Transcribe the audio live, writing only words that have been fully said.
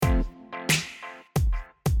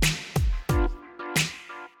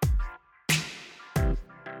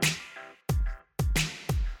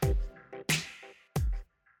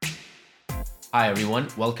Hi, everyone.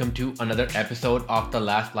 Welcome to another episode of the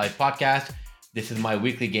Last Life podcast. This is my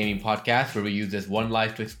weekly gaming podcast where we use this one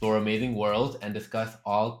life to explore amazing worlds and discuss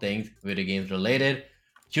all things video games related.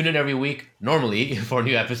 Tune in every week, normally, for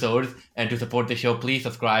new episodes. And to support the show, please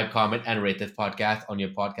subscribe, comment, and rate this podcast on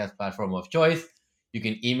your podcast platform of choice. You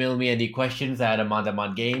can email me any questions at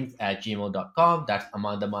amandamangames@gmail.com. That's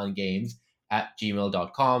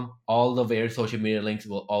amandamangames@gmail.com. All the various social media links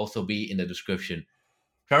will also be in the description.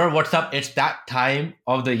 Trevor, what's up? It's that time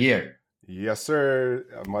of the year. Yes, sir.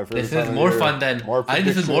 My favorite. This is more fun than I think.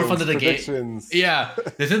 This is more fun than the game. Yeah,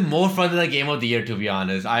 this is more fun than the game of the year. To be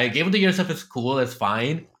honest, game of the year stuff is cool. It's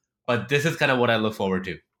fine, but this is kind of what I look forward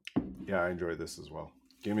to. Yeah, I enjoyed this as well.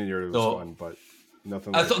 Game of the year was fun, but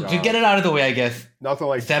nothing. So to get it out of the way, I guess nothing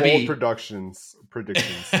like Sebi predictions.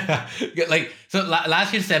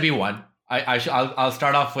 Last year Sebi won. I'll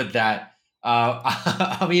start off with that.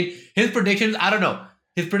 I mean, his predictions. I don't know.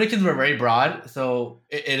 His predictions were very broad, so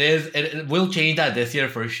it will change that this year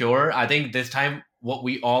for sure. I think this time what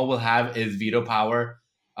we all will have is veto power,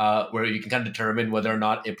 where you can kind of determine whether or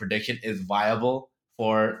not a prediction is viable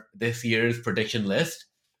for this year's prediction list.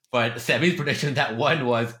 But Sebi's prediction that one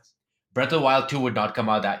was Breath of the Wild 2 would not come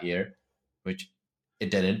out that year, which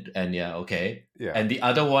it didn't, and okay. Yeah. And the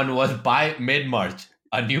other one was by mid-March,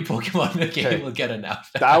 a new Pokemon game will get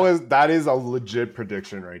announced. That is a legit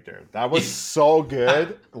prediction right there. That was so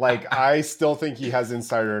good. Like, I still think he has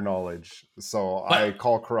insider knowledge. So I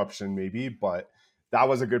call corruption maybe, but that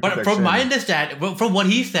was a good prediction. But from my understanding, from what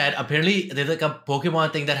he said, apparently there's like a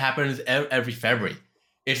Pokemon thing that happens every February.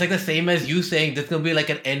 It's like the same as you saying this is going to be like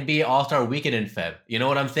an NBA All-Star Weekend in Feb. You know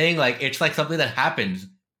what I'm saying? Like, it's like something that happens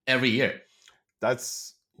every year.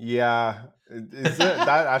 Yeah. Is that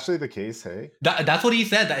actually the case? Hey, that's what he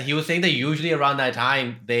said. That he was saying that usually around that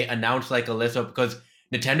time they announce like a list of, because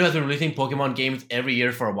Nintendo has been releasing Pokemon games every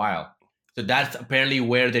year for a while, so that's apparently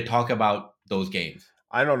where they talk about those games.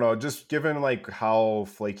 I don't know. Just given like how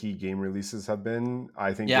flaky game releases have been,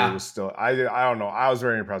 I think there was still. I don't know. I was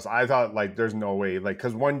very impressed. I thought like there's no way, like,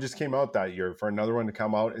 because one just came out that year, for another one to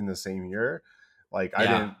come out in the same year. Like,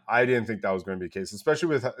 I didn't think that was going to be the case, especially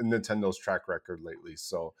with Nintendo's track record lately.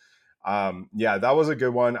 So, that was a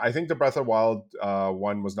good one. I think the Breath of the Wild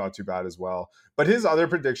one was not too bad as well. But his other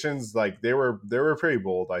predictions, like, they were pretty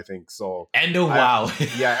bold, I think. So end of WoW.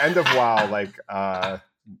 End of WoW. Like, I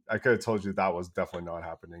could have told you that was definitely not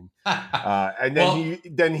happening. And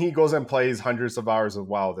then he goes and plays hundreds of hours of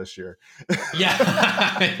WoW this year.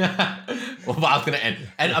 Yeah. Well, WoW's gonna end.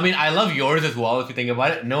 And I mean, I love yours as well if you think about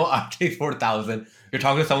it. No RTX 4000. You're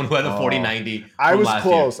talking to someone who has a 4090. I was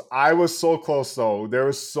close. I was so close though. There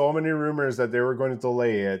was so many rumors that they were going to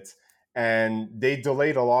delay it, and they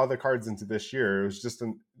delayed a lot of the cards into this year. It was just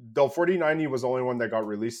the 4090 was the only one that got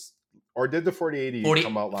released. Or did the 4080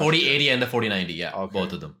 come out last 4080 year? And the 4090, okay.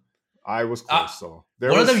 Both of them. I was close, so.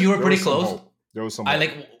 One of them you were pretty close. There was some hope.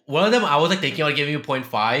 One of them I was like thinking about giving you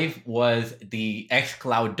 0.5 was the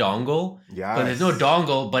xCloud dongle. Yeah. Because there's no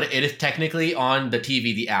dongle, but it is technically on the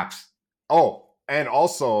TV, the apps. Oh, and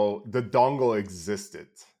also the dongle existed.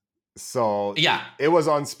 So yeah, it was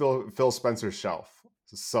on Phil Spencer's shelf.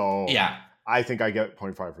 So yeah. I think I get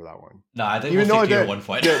 0.5 for that one. No, I think we'll stick to your 1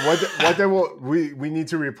 point. We need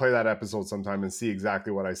to replay that episode sometime and see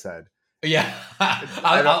exactly what I said. Yeah,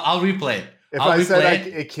 I'll replay it. If I said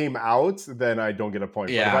it came out, then I don't get a point.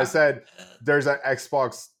 Yeah. But if I said there's an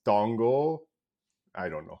Xbox dongle, I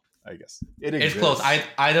don't know. I guess it's close.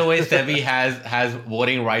 Either way, Sebi has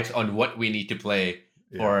voting rights on what we need to play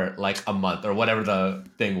for like a month or whatever the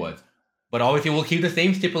thing was. But obviously, we'll keep the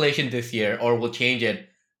same stipulation this year, or we'll change it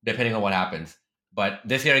depending on what happens. But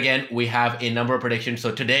this year, again, we have a number of predictions.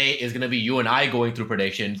 So today is going to be you and I going through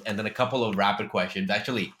predictions, and then a couple of rapid questions.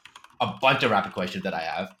 Actually, a bunch of rapid questions that I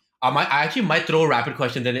have. I actually might throw rapid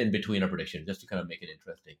questions in between our predictions, just to kind of make it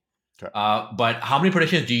interesting. Okay. But how many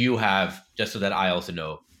predictions do you have, just so that I also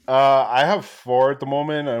know? I have 4 at the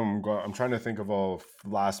moment. I'm trying to think of a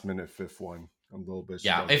last-minute 5th one. I'm a little bit.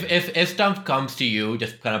 Yeah, if stuff comes to you,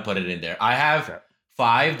 just kind of put it in there. I have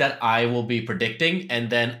 5 that I will be predicting, and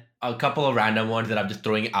then a couple of random ones that I'm just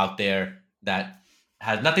throwing out there that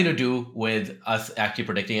has nothing to do with us actually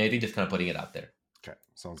predicting anything, just kind of putting it out there. Okay,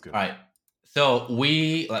 sounds good. All right. So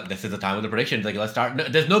this is the time of the predictions. Like, let's start. No,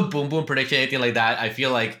 there's no boom prediction, anything like that. I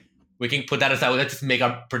feel like we can put that aside. Let's just make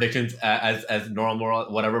our predictions as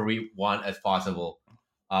normal, whatever we want as possible.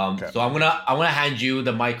 So I'm gonna hand you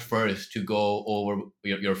the mic first to go over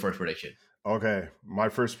your first prediction. Okay, my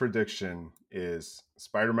first prediction is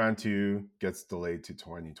Spider-Man 2 gets delayed to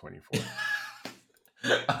 2024.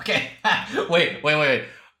 Okay, wait.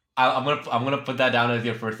 I'm gonna put that down as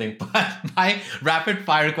your first thing. But my rapid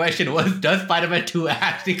fire question was: does Spider-Man 2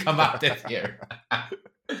 actually come out this year?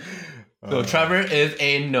 So Trevor is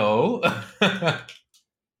a no.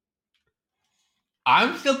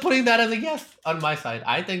 I'm still putting that as a yes on my side.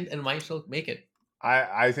 I think it might still make it.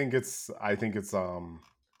 I think it's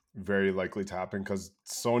very likely to happen because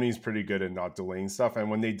Sony's pretty good at not delaying stuff,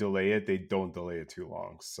 and when they delay it, they don't delay it too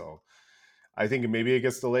long. So I think maybe it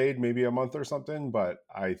gets delayed, maybe a month or something, but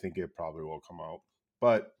I think it probably will come out.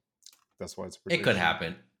 But that's why it's it could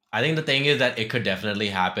happen. I think the thing is that it could definitely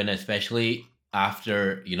happen, especially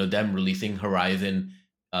after them releasing Horizon,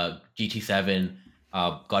 GT7,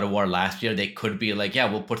 God of War last year. They could be like,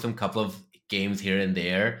 yeah, we'll put some couple of games here and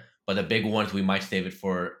there, but the big ones we might save it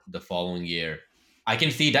for the following year. I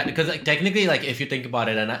can see that because technically, like if you think about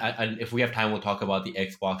it, and if we have time, we'll talk about the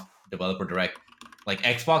Xbox Developer Direct. Like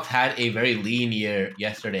Xbox had a very lean year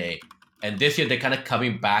yesterday, and this year they're kind of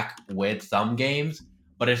coming back with some games,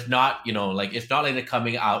 but it's not it's not like they're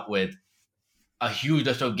coming out with a huge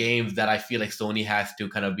list of games that I feel like Sony has to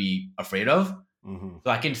kind of be afraid of. Mm-hmm.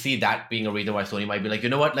 So I can see that being a reason why Sony might be like, you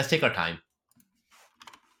know what, let's take our time.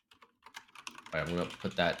 All right, I'm gonna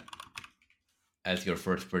put that as your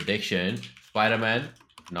first prediction. Spider-Man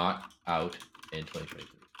not out in 2023.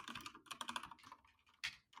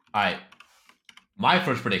 All right, my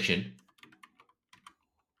first prediction.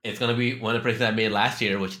 It's gonna be one of the predictions I made last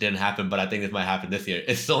year, which didn't happen, but I think this might happen this year.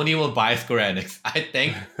 Is Sony will buy Square Enix.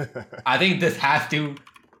 I think this has to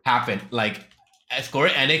happen. Like Square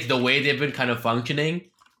Enix, the way they've been kind of functioning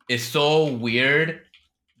is so weird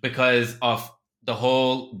because of the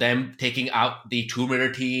whole them taking out the Tomb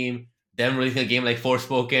Raider team, them releasing a game like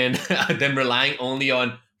Forspoken, them relying only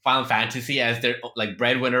on Final Fantasy as their like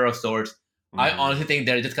breadwinner of sorts. Mm-hmm. I honestly think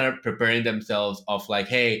they're just kind of preparing themselves of like,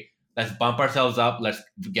 hey, let's bump ourselves up. Let's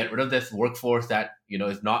get rid of this workforce that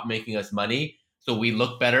is not making us money, so we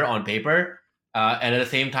look better on paper. And at the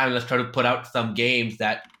same time, let's try to put out some games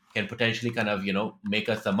that can potentially kind of make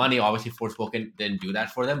us some money. Obviously, Forspoken didn't do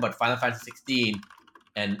that for them, but Final Fantasy 16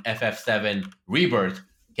 and FF7 Rebirth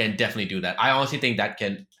can definitely do that. I honestly think that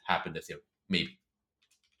can happen this year, maybe.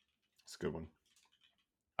 It's a good one.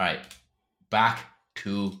 All right, back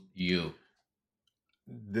to you.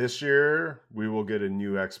 This year, we will get a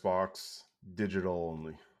new Xbox digital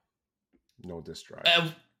only. No disc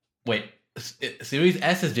drive. Wait, Series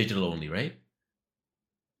S is digital only, right?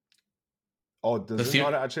 Oh, does it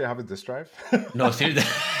not actually have a disc drive? No, Series.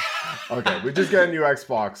 Okay, we just get a new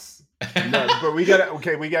Xbox. No, but we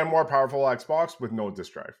get a more powerful Xbox with no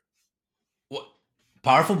disc drive. What?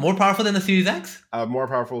 More powerful than the Series X? More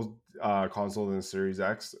powerful console than the Series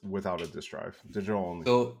X without a disc drive. Digital only.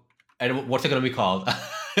 So, and what's it going to be called?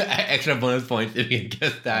 Extra bonus points if you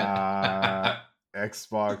guess that.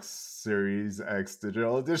 Xbox Series X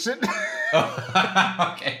Digital Edition.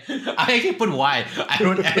 Okay. I actually put Y. I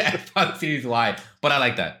wrote Xbox Series Y, but I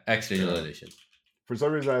like that. X Digital Edition. For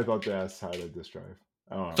some reason, I thought the S had a disc drive.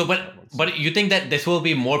 I don't know. So, but you think that this will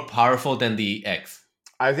be more powerful than the X?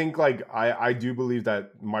 I think I do believe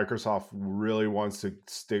that Microsoft really wants to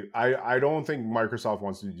stick. I don't think Microsoft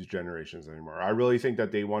wants to do generations anymore. I really think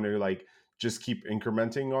that they want to just keep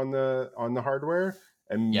incrementing on the hardware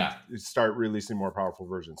and start releasing more powerful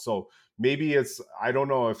versions. So maybe I don't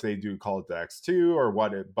know if they do call it the X2 or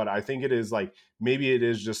what, but I think it is maybe it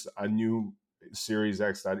is just a new Series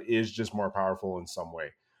X that is just more powerful in some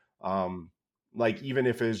way. Even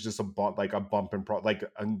if it's just a bump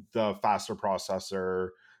in the faster processor,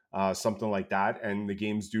 something like that, and the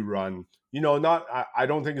games do run, I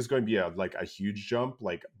don't think it's going to be a huge jump,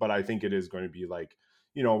 but I think it is going to be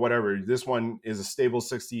whatever. This one is a stable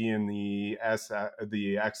 60, and the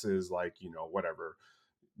X is whatever,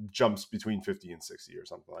 jumps between 50 and 60 or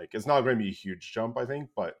something. It's not going to be a huge jump, I think,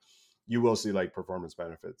 but you will see performance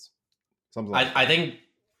benefits. Something like I think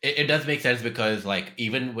it does make sense because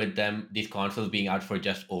even with these consoles being out for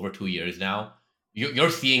just over 2 years now, you're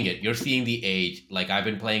seeing it. You're seeing the age. I've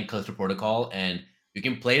been playing Callisto Protocol, and you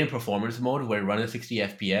can play it in performance mode where it runs at 60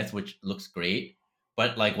 FPS, which looks great.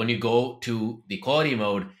 But when you go to the quality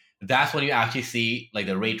mode, that's when you actually see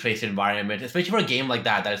the ray traced environment, especially for a game like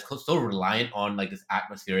that is so reliant on this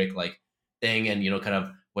atmospheric thing, and kind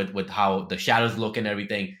of with how the shadows look and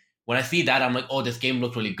everything. When I see that, I'm like, oh, this game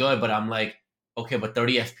looks really good. But I'm like, okay, but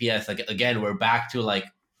 30 FPS, again, we're back to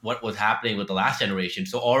what was happening with the last generation.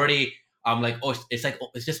 So already I'm like, oh,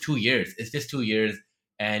 it's just 2 years. It's just 2 years.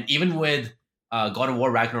 And even with God of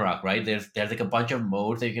War Ragnarok, right? There's a bunch of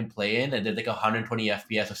modes that you can play in, and there's 120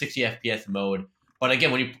 FPS or 60 FPS mode. But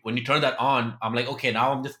again, when you turn that on, I'm like, okay,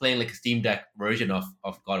 now I'm just playing a Steam Deck version of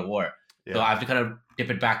God of War. So I have to kind of dip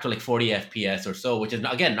it back to like 40 FPS or so, which is,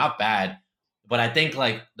 again, not bad. But I think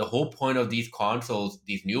like the whole point of these consoles,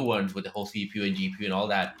 these new ones with the whole CPU and GPU and all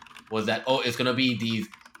that, was that, it's going to be these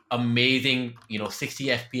amazing, 60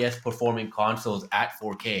 FPS performing consoles at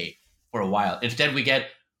 4K for a while. Instead, we get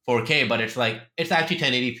 4K, but it's actually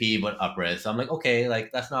 1080p but up-res. So I'm like, okay,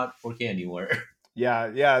 like that's not 4K anymore.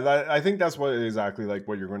 Yeah. I think that's what exactly like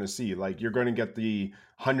what you're going to see. Like you're going to get the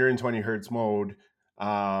 120 hertz mode,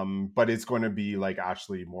 but it's going to be like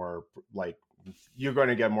actually more like you're going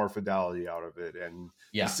to get more fidelity out of it, and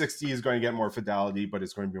the 60 is going to get more fidelity, but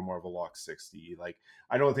it's going to be more of a lock 60. Like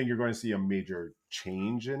I don't think you're going to see a major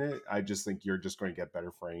change in it. I just think you're just going to get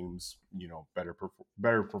better frames,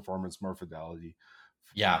 better performance, more fidelity.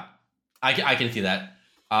 Yeah, I can see that.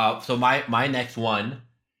 So my next one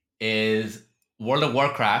is World of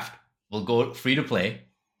Warcraft will go free to play,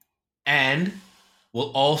 and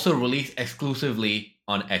will also release exclusively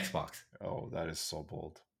on Xbox. Oh, that is so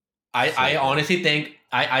bold. I honestly think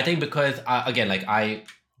I think because again, like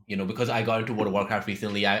because I got into World of Warcraft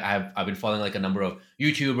recently, I've been following like a number of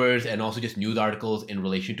YouTubers and also just news articles in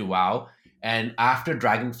relation to WoW. And after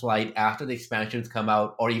Dragonflight, after the expansions come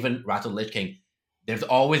out, or even Wrath of the Lich King, there's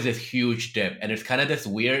always this huge dip, and it's kind of this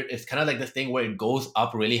weird. It's kind of like this thing where it goes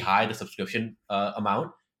up really high, the subscription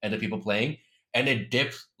amount and the people playing, and it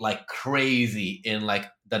dips like crazy in like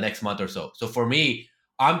the next month or so. So for me,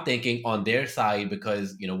 I'm thinking on their side,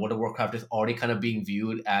 because World of Warcraft is already kind of being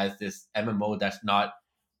viewed as this MMO that's not.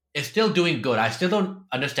 It's still doing good. I still don't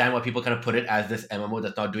understand why people kind of put it as this MMO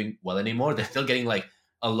that's not doing well anymore. They're still getting like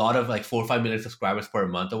a lot of like 4 or 5 million subscribers per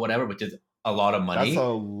month or whatever, which is a lot of money. That's a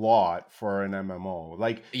lot for an MMO.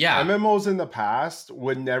 Like MMOs in the past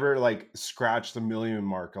would never like scratch the million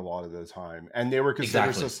mark a lot of the time, and they were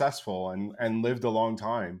considered successful and lived a long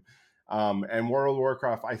time. And World of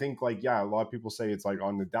Warcraft, I think like, a lot of people say it's like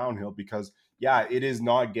on the downhill because it is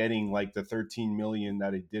not getting like the 13 million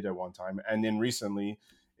that it did at one time. And then recently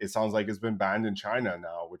it sounds like it's been banned in China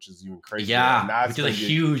now, which is even crazy. Yeah, and that's which is a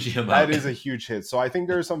huge amount. That is a huge hit. So I think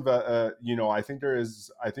there's some, I think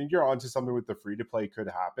you're onto something with the free to play could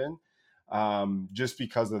happen, just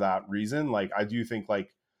because of that reason. Like I do think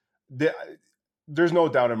like there's no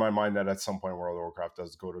doubt in my mind that at some point World of Warcraft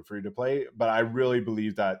does go to free to play, but I really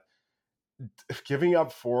believe that giving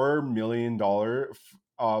up $4 million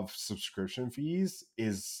of subscription fees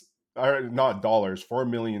is. Or not dollars, 4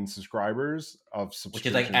 million subscribers of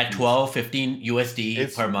subscription, which is like at 12, 15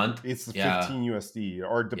 USD per month. It's 15 USD,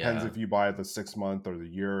 or it depends if you buy the 6 month or the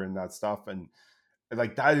year and that stuff. And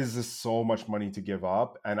like that is just so much money to give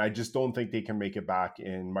up, and I just don't think they can make it back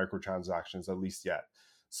in microtransactions, at least yet.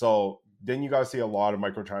 So then you got to see a lot of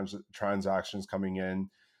microtransactions coming in.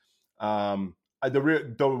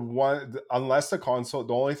 Unless the console,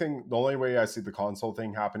 the only way I see the console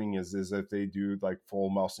thing happening is if they do like full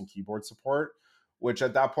mouse and keyboard support, which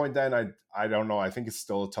at that point then I don't know. I think it's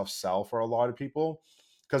still a tough sell for a lot of people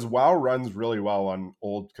because WoW runs really well on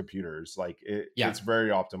old computers. Like it's very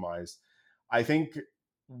optimized. I think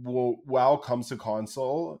WoW comes to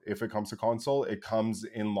console. If it comes to console, it comes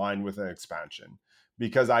in line with an expansion,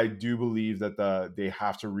 because I do believe that they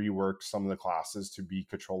have to rework some of the classes to be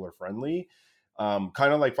controller friendly.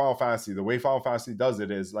 Kind of like Final Fantasy. The way Final Fantasy does it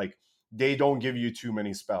is like they don't give you too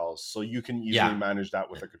many spells, so you can easily manage that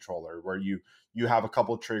with a controller, where you have a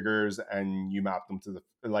couple triggers and you map them to the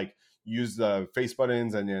like use the face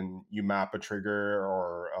buttons, and then you map a trigger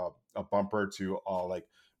or a bumper to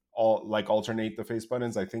alternate the face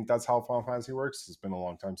buttons. I think that's how Final Fantasy works. It's been a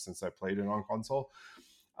long time since I played it on console.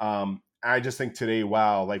 I just think today,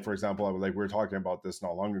 WoW, like for example, like we were talking about this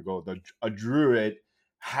not long ago, a druid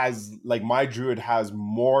has like my druid has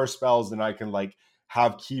more spells than I can like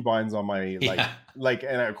have keybinds on my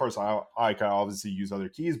and of course I can obviously use other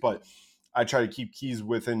keys, but I try to keep keys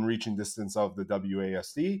within reaching distance of the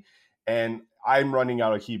WASD, and I'm running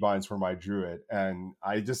out of keybinds for my druid, and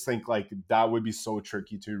I just think like that would be so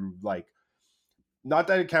tricky to like, not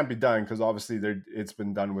that it can't be done, because obviously it's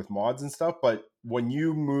been done with mods and stuff, but when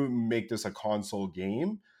you make this a console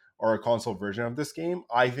game or a console version of this game,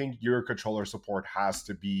 I think your controller support has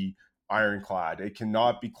to be ironclad. It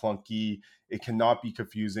cannot be clunky. It cannot be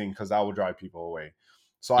confusing, because that will drive people away.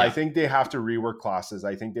 So I think they have to rework classes.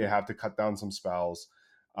 I think they have to cut down some spells.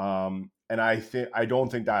 And I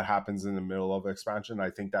don't think that happens in the middle of expansion.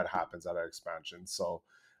 I think that happens at an expansion. So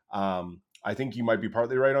I think you might be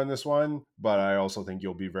partly right on this one, but I also think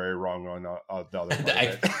you'll be very wrong on the other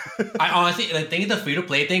part. I honestly, I think the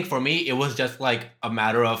free-to-play thing, for me, it was just like a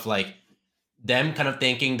matter of like them kind of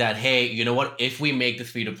thinking that, hey, you know what, if we make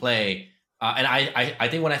this free-to-play, And I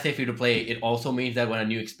think when I say free to play, it also means that when a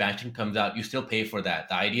new expansion comes out, you still pay for that.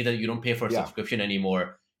 The idea that you don't pay for a subscription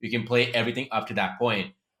anymore, you can play everything up to that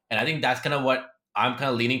point. And I think that's kind of what I'm kind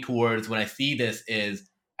of leaning towards when I see this is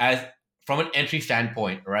as from an entry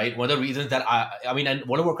standpoint, right? One of the reasons that I mean, and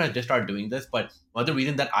World of Warcraft just started doing this, but one of the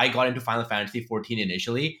reasons that I got into Final Fantasy 14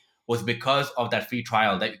 initially was because of that free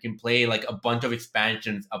trial that you can play like a bunch of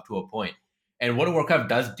expansions up to a point. And World of Warcraft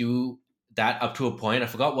does do that up to a point. I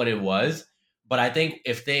forgot what it was, but I think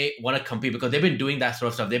if they want to compete, because they've been doing that sort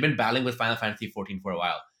of stuff, they've been battling with Final Fantasy 14 for a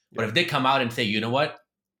while. But if they come out and say, you know what,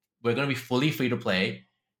 we're going to be fully free to play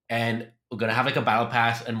and we're going to have like a battle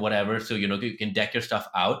pass and whatever, so you can deck your stuff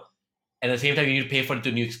out. And at the same time, you need to pay for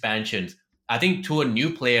the new expansions. I think to a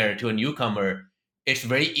new player, to a newcomer, it's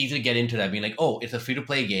very easy to get into that, being like, oh, it's a free to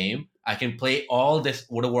play game. I can play all this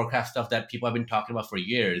World of Warcraft stuff that people have been talking about for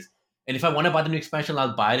years. And if I want to buy the new expansion,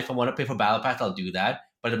 I'll buy it. If I want to pay for Battle Pass, I'll do that.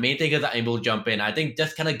 But the main thing is that I will jump in. I think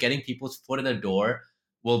just kind of getting people's foot in the door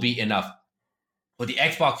will be enough. With the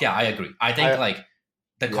Xbox, yeah, I agree. I think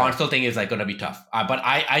the console thing is like going to be tough. But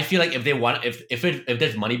I feel like if they want, if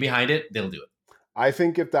there's money behind it, they'll do it. I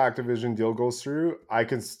think if the Activision deal goes through, I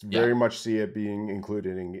can very much see it being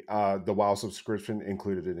included in the WoW subscription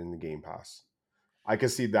included in the Game Pass. I can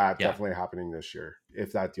see that definitely happening this year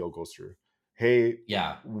if that deal goes through. Hey,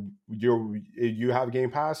 you have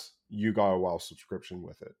Game Pass, you got a WoW subscription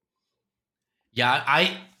with it. Yeah,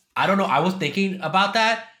 I don't know. I was thinking about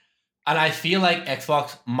that, and I feel like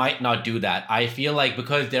Xbox might not do that. I feel like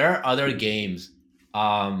because there are other games,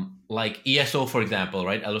 like ESO, for example,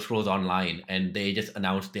 right? Elder Scrolls Online, and they just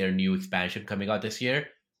announced their new expansion coming out this year.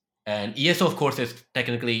 And ESO, of course, is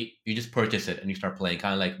technically you just purchase it and you start playing,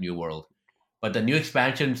 kind of like New World. But the new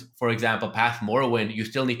expansions, for example, past Morrowind, you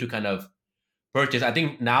still need to kind of purchase. I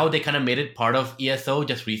think now they kind of made it part of ESO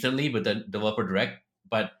just recently with the developer direct.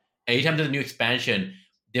 But anytime there's a new expansion,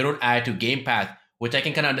 they don't add to Game Pass, which I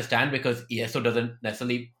can kind of understand because ESO doesn't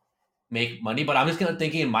necessarily make money. But I'm just kind of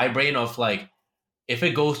thinking in my brain of like, if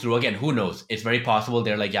it goes through, again, who knows? It's very possible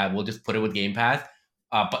they're like, yeah, we'll just put it with Game Pass.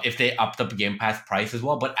 But if they up the Game Pass price as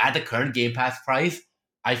well, but at the current Game Pass price,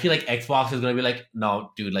 I feel like Xbox is going to be like,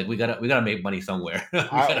 no, dude, like we gotta make money somewhere.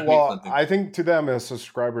 I think to them, a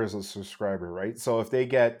subscriber is a subscriber, right? So if they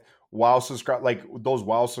get WoW subscribe, like those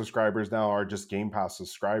WoW subscribers now are just Game Pass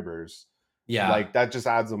subscribers. Yeah, like that just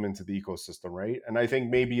adds them into the ecosystem, right? And I think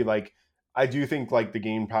maybe like I do think like the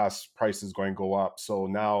Game Pass price is going to go up. So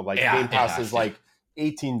now like Game Pass is like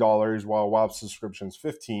 $18 while WoW subscription is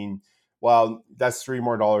 $15. Well, that's $3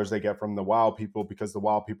 more they get from the WoW people because the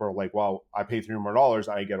WoW people are like, well, I pay $3 more and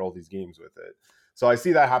I get all these games with it. So I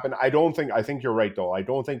see that happen. I think you're right though. I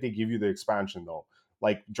don't think they give you the expansion though.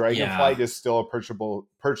 Like Dragonflight is still a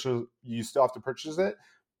purchase. You still have to purchase it.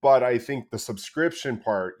 But I think the subscription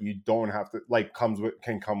part you don't have to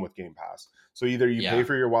can come with Game Pass. So either you pay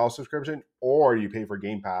for your WoW subscription or you pay for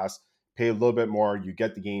Game Pass, pay a little bit more, you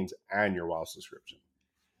get the games and your WoW subscription.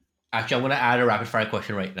 Actually, I'm going to add a rapid fire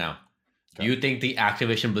question right now. Okay. Do you think the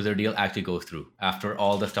Activision Blizzard deal actually goes through after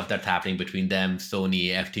all the stuff that's happening between them, Sony,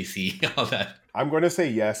 FTC, all that? I'm going to say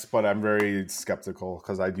yes, but I'm very skeptical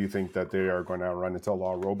because I do think that they are going to run into a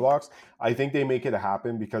lot of roadblocks. I think they make it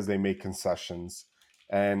happen because they make concessions,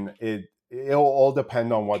 and it'll all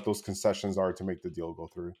depend on what those concessions are to make the deal go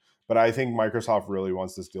through. But I think Microsoft really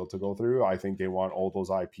wants this deal to go through. I think they want all those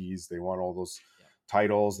IPs, they want all those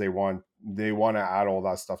titles, they want to add all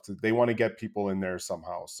that stuff they want to get people in there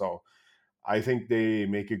somehow. So I think they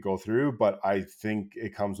make it go through, but I think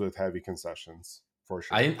it comes with heavy concessions for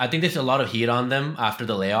sure. I think there's a lot of heat on them after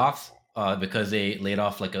the layoffs because they laid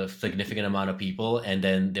off like a significant amount of people. And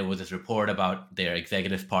then there was this report about their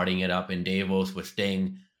executives partying it up in Davos with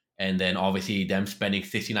Sting. And then obviously them spending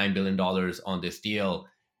 $69 billion on this deal.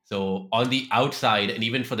 So on the outside, and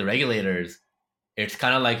even for the regulators, it's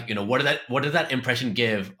kind of like, what does that impression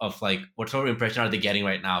give of like, what sort of impression are they getting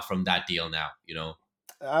right now from that deal now,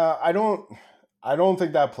 I don't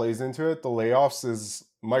think that plays into it. The layoffs is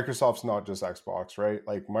Microsoft's not just Xbox, right?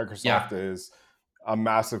 Like Microsoft is a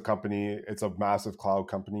massive company. It's a massive cloud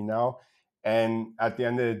company now. And at the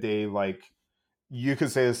end of the day, like you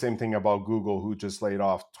could say the same thing about Google, who just laid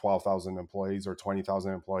off 12,000 employees or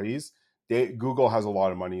 20,000 employees. Google has a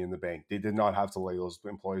lot of money in the bank. They did not have to lay those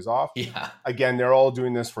employees off. Yeah. Again, they're all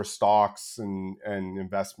doing this for stocks and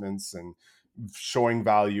investments and showing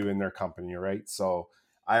value in their company, right? So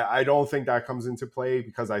I don't think that comes into play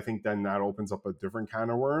because I think then that opens up a different can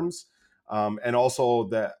of worms. And also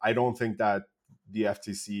that I don't think that the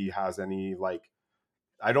FTC has any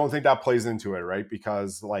I don't think that plays into it, right?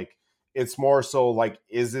 Because it's more so like,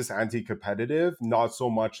 is this anti-competitive? Not so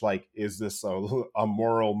much like, is this a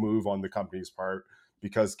moral move on the company's part?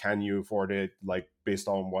 Because can you afford it, like based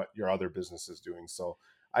on what your other business is doing? So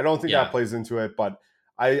I don't think that plays into it, but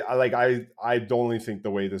I don't only think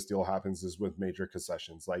the way this deal happens is with major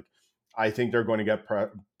concessions. Like, I think they're going to get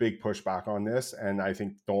big pushback on this, and I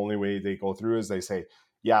think the only way they go through is they say,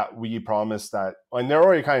 yeah, we promise that, and they're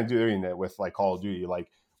already kind of doing it with like Call of Duty, like,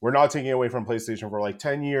 we're not taking away from PlayStation for like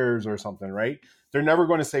 10 years or something, right? They're never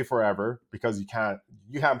going to say forever, because you can't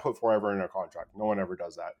put forever in a contract. No one ever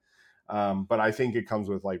does that. But I think it comes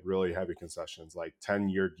with like really heavy concessions, like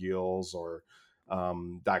 10-year deals or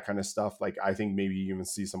that kind of stuff. Like, I think maybe you even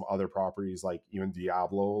see some other properties, like even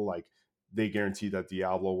Diablo, like they guarantee that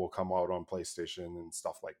Diablo will come out on PlayStation and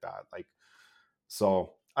stuff like that. Like,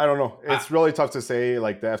 so I don't know. It's really tough to say.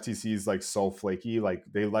 Like, the FTC is like so flaky. Like,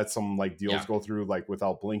 they let some like deals go through like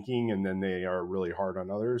without blinking, and then they are really hard on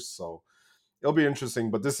others. So it'll be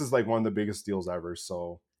interesting. But this is like one of the biggest deals ever.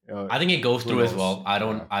 So I think it goes through as well. I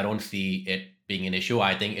don't see it being an issue.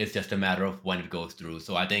 I think it's just a matter of when it goes through.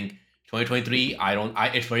 So I think 2023,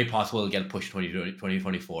 it's very possible it'll get pushed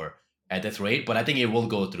 2024 at this rate, but I think it will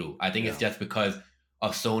go through. I think it's just because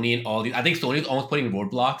of Sony and all these. I think Sony's almost putting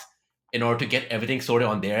roadblocks in order to get everything sorted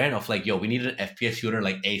on their end of like, yo, we need an FPS shooter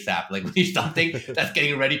like ASAP. Like, we need something that's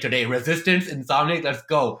getting ready today. Resistance, Insomniac, let's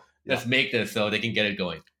go. Let's make this so they can get it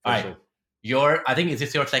going. All right. I think, is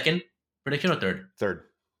this your second prediction or third? Third.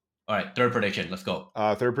 All right, third prediction. Let's go.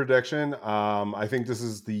 Third prediction. I think this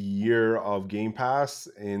is the year of Game Pass,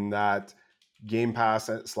 in that Game Pass /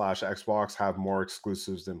 Xbox have more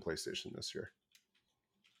exclusives than PlayStation this year.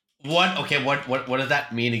 What? Okay. What does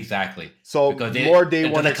that mean exactly? So more day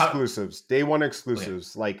one exclusives. Day one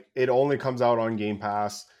exclusives. Okay. Like, it only comes out on Game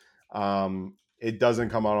Pass. It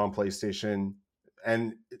doesn't come out on PlayStation.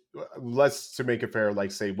 And let's, to make it fair,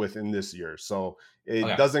 like say within this year. So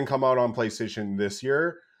it doesn't come out on PlayStation this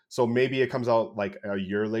year. So maybe it comes out like a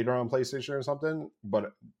year later on PlayStation or something.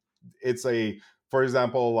 But it's for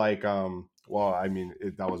example, like, well, I mean,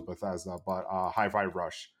 that was Bethesda, but Hi-Fi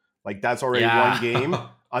Rush. Like, that's already one game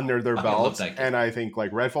under their belts. And I think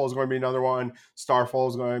like Redfall is going to be another one. Starfall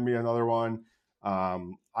is going to be another one.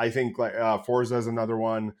 I think like Forza is another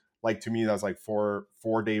one. Like, to me, that's like four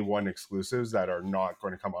day one exclusives that are not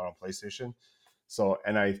going to come out on PlayStation. So,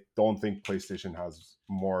 and I don't think PlayStation has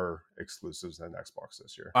more exclusives than Xbox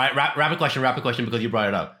this year. All right, rapid question because you brought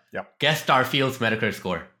it up. Yep. Guess Starfield's Metacritic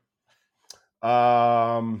score.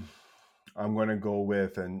 I'm going to go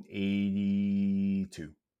with an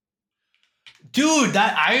 82. Dude,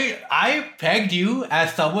 that I pegged you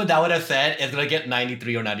as someone that would have said it's going to get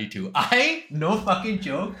 93 or 92. No fucking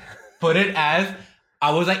joke, put it as,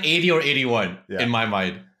 I was like 80 or 81 in my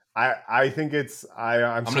mind. I think it's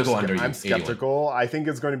I'm skeptical. 81. I think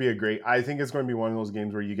it's going to be one of those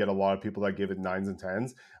games where you get a lot of people that give it 9s and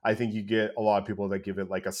 10s. I think you get a lot of people that give it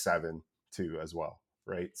like a 7 too as well,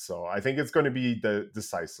 right? So I think it's going to be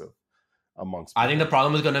decisive amongst people. I think the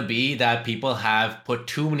problem is going to be that people have put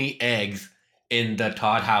too many eggs in the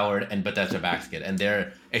Todd Howard and Bethesda basket, and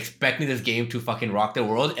they're expecting this game to fucking rock the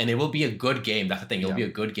world, and it will be a good game. That's the thing. It'll be a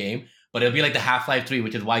good game. But it'll be like the Half-Life 3,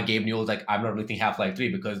 which is why Gabe Newell's like, I'm not releasing Half-Life 3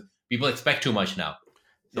 because people expect too much now.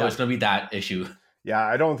 So it's going to be that issue. Yeah,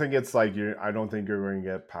 I don't think it's like I don't think you're going to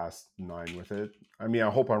get past 9 with it. I mean, I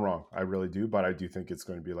hope I'm wrong. I really do. But I do think it's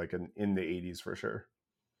going to be like in the 80s for sure.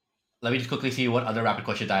 Let me just quickly see what other rapid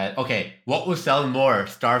questions I had. Okay, what will sell more,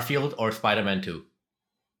 Starfield or Spider-Man 2?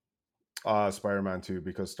 Spider-Man 2,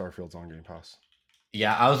 because Starfield's on Game Pass.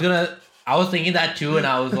 Yeah, I was thinking that too, and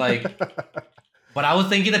I was like... But I was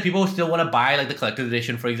thinking that people would still want to buy like the collector's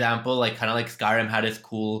edition, for example, like kind of like Skyrim had its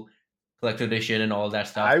cool collector's edition and all that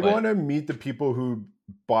stuff. I want to meet the people who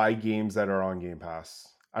buy games that are on Game Pass.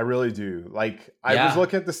 I really do. Like, I was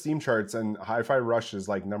looking at the Steam charts, and Hi-Fi Rush is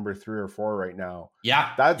like number 3 or 4 right now.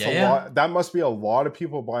 Yeah, that's a lot. That must be a lot of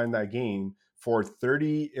people buying that game for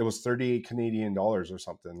 30. It was 38 Canadian dollars or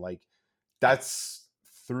something. Like, that's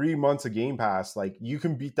 3 months of Game Pass. Like, you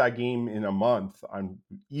can beat that game in a month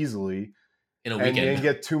easily. In a weekend. And then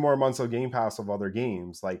get 2 more months of Game Pass of other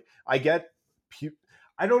games. Like, I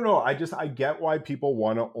don't know. I get why people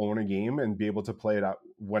want to own a game and be able to play it out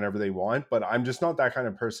whenever they want, but I'm just not that kind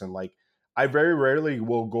of person. Like, I very rarely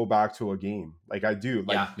will go back to a game. Like, I do.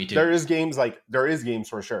 Like, yeah, me too. There is games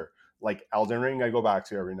for sure. Like Elden Ring, I go back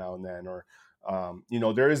to every now and then, or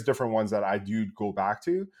there is different ones that I do go back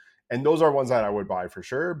to, and those are ones that I would buy for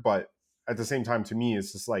sure. But at the same time, to me,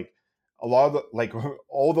 it's just like, a lot of like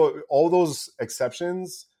all those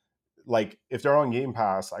exceptions, like if they're on Game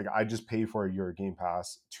Pass, like I just pay for a year of Game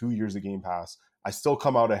Pass, 2 years of Game Pass, I still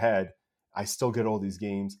come out ahead, I still get all these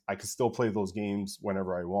games. I can still play those games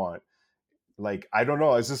whenever I want. Like, I don't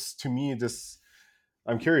know. It's just, to me, this,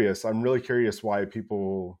 I'm curious. I'm really curious why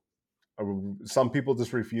some people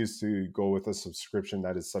just refuse to go with a subscription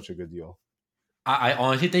that is such a good deal. I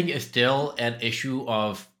honestly think it's still an issue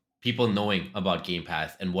of people knowing about Game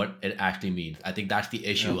Pass and what it actually means. I think that's the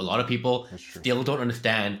issue. A lot of people still don't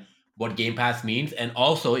understand what Game Pass means. And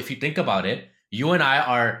also, if you think about it, you and I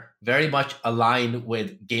are very much aligned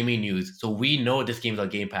with gaming news. So we know this game's on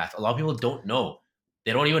Game Pass. A lot of people don't know.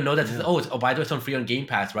 They don't even know that, by the way, it's on free on Game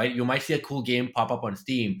Pass, right? You might see a cool game pop up on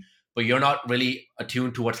Steam, but you're not really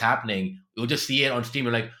attuned to what's happening. You'll just see it on Steam.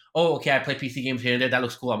 You're like, oh, okay, I play PC games here and there. That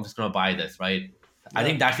looks cool. I'm just going to buy this, right? Yeah. I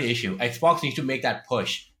think that's the issue. Xbox needs to make that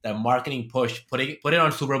push, that marketing push, put it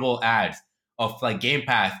on Super Bowl ads of like Game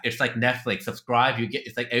Pass. It's like Netflix. Subscribe. You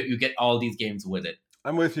get all these games with it.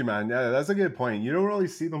 I'm with you, man. Yeah, that's a good point. You don't really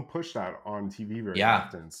see them push that on TV very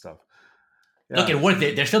often and stuff. Yeah. Look, it works.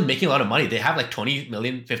 They're still making a lot of money. They have like 20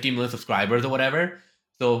 million, 15 million subscribers or whatever.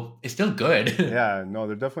 So it's still good. Yeah, no,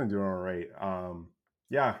 they're definitely doing all right.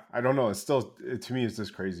 Yeah, I don't know. It's still, to me, it's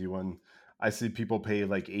just crazy when I see people pay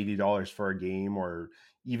like $80 for a game, or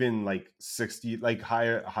even like 60, like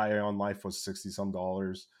High on Life was 60 some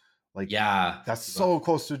dollars. Like, yeah, that's so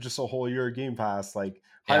close to just a whole year of Game Pass. Like,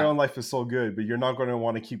 High on Life is so good, but you're not going to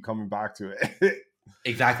want to keep coming back to it.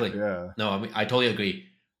 Exactly. Yeah. No, I mean, I totally agree.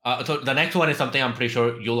 So the next one is something I'm pretty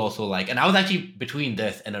sure you'll also like. And I was actually between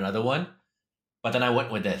this and another one, but then I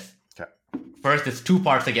went with this. Okay. First, it's 2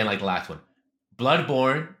 parts again, like the last one.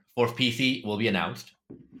 Bloodborne for PC will be announced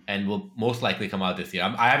and will most likely come out this year.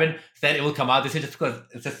 I haven't said it will come out this year just because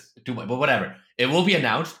it's just too much, but whatever. It will be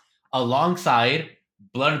announced alongside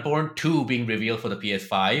Bloodborne 2 being revealed for the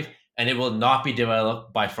PS5, and it will not be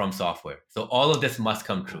developed by From Software. So all of this must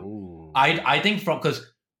come true. Ooh. I think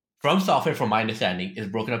because From Software, from my understanding, is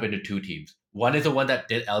broken up into 2 teams. One is the one that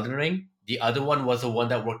did Elden Ring. The other one was the one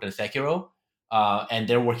that worked on Sekiro. And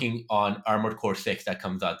they're working on Armored Core 6 that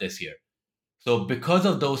comes out this year. So because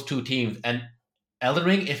of those 2 teams, and Elden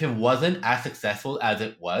Ring, if it wasn't as successful as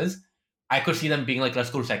it was, I could see them being like,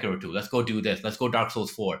 let's go to Sekiro 2. Let's go do this. Let's go Dark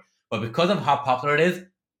Souls 4. But because of how popular it is,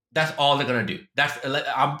 that's all they're going to do.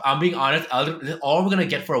 I'm being honest. All we're going to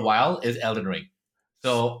get for a while is Elden Ring.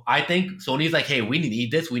 So I think Sony's like, hey, we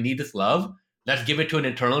need this. We need this love. Let's give it to an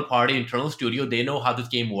internal party, internal studio. They know how this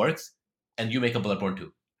game works. And you make a Bloodborne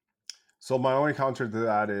 2. So my only counter to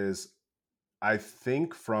that is, I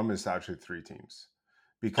think From is actually 3 teams.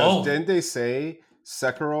 Because didn't they say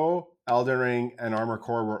Sekiro, Elden Ring, and Armored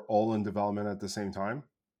Core were all in development at the same time?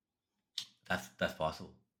 That's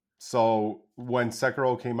possible. So when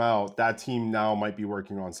Sekiro came out, that team now might be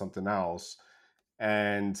working on something else.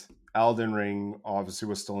 And Elden Ring obviously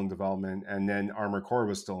was still in development, and then Armored Core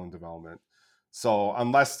was still in development. So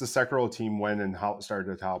unless the Sekiro team went and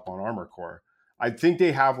started to help on Armored Core, I think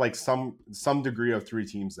they have like some degree of 3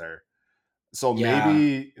 teams there. So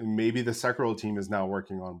maybe the Sekiro team is now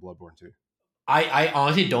working on Bloodborne 2. I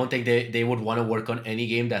honestly don't think they would want to work on any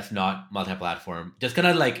game that's not multi-platform. Just kind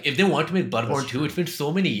of like, if they want to make Bloodborne 2, it's been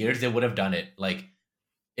so many years they would have done it. Like,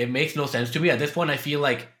 it makes no sense to me. At this point, I feel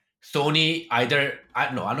like Sony why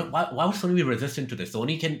would Sony be resistant to this?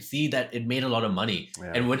 Sony can see that it made a lot of money.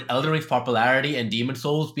 Yeah. And with Elden Ring's popularity and Demon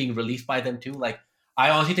Souls being released by them too, like,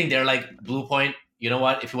 I honestly think they're like, Bluepoint, you know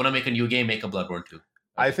what? If you want to make a new game, make a Bloodborne 2.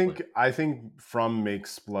 I think From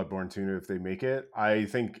makes Bloodborne 2 if they make it. I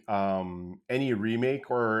think any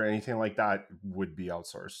remake or anything like that would be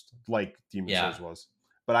outsourced, like Demon Souls was.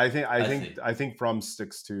 But I think From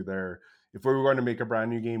sticks to their, if we were going to make a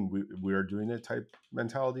brand new game, we are doing it type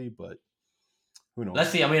mentality. But who knows?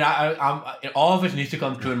 Let's see. I mean, all of it needs to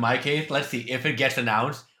come true in my case. Let's see if it gets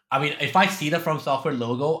announced. I mean, if I see the From Software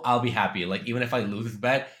logo, I'll be happy. Like, even if I lose this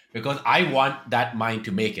bet, because I want that mind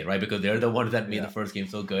to make it, right? Because they're the ones that made the first game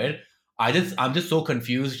so good. I'm just so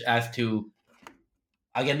confused as to,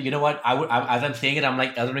 again, you know what? As I'm saying it, I'm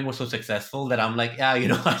like, Elden Ring was so successful that I'm like, yeah, you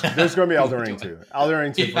know what? There's going to be Elden Ring 2. Elden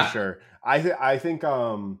Ring 2 for sure. I think,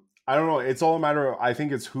 I don't know. It's all a matter of, I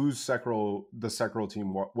think it's who's the Sekiro team.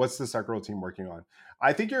 What's the Sekiro team working on?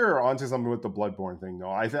 I think you're onto something with the Bloodborne thing,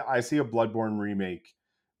 though. I see a Bloodborne remake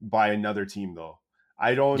by another team, though.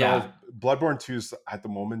 I don't know. If Bloodborne 2 at the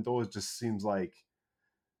moment, though, it just seems like,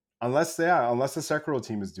 unless the Sekiro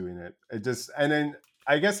team is doing it, it just, and then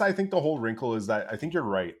I guess I think the whole wrinkle is that I think you're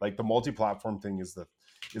right. Like, the multi-platform thing is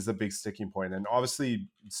the big sticking point, and obviously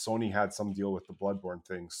Sony had some deal with the Bloodborne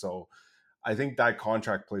thing, so I think that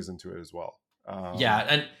contract plays into it as well.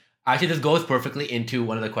 And actually, this goes perfectly into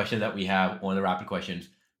one of the questions that we have, one of the rapid questions.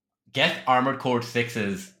 Guess Armored Core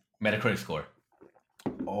 6's Metacritic score.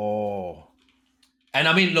 Oh. And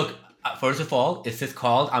I mean, look, First of all, it's just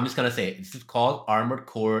called. I'm just gonna say it, it's just called Armored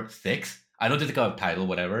Core 6. I know there's like a title,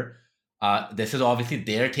 whatever. This is obviously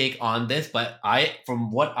their take on this, but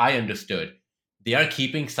from what I understood, they are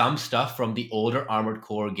keeping some stuff from the older Armored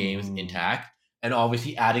Core games intact, and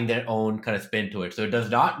obviously adding their own kind of spin to it. So it does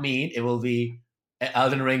not mean it will be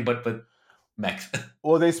Elden Ring, but with mechs.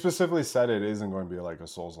 Well, they specifically said it isn't going to be like a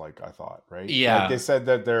Souls-like, I thought, right? Yeah. Like they said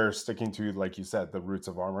that they're sticking to, like you said, the roots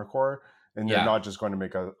of Armored Core, and they're not just going to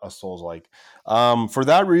make a Souls-like. For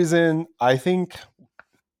that reason, I think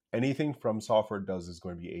anything From Software does is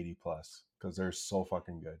going to be 80 plus because they're so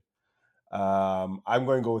fucking good. I'm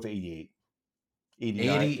going to go with 88.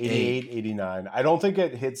 88, 89. I don't think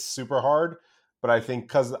it hits super hard, but I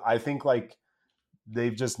think like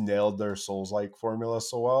they've just nailed their Souls-like formula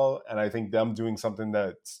so well, and I think them doing something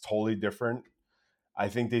that's totally different, I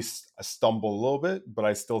think they stumble a little bit, but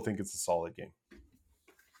I still think it's a solid game.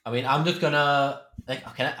 I mean, I'm just gonna like,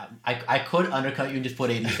 I could undercut you and just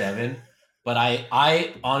put 87, but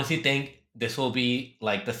I honestly think this will be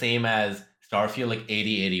like the same as Starfield, like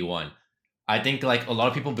 80, 81. I think like a lot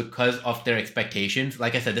of people, because of their expectations,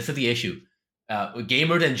 like I said, this is the issue.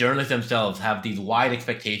 Gamers and journalists themselves have these wide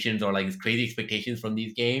expectations or like these crazy expectations from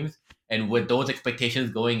these games, and with those expectations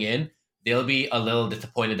going in, they'll be a little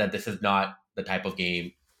disappointed that this is not the type of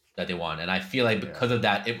game that they want. And I feel like because of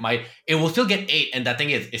that, it will still get 8, and that thing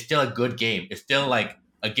is, it's still a good game. It's still like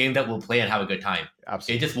a game that we'll play and have a good time.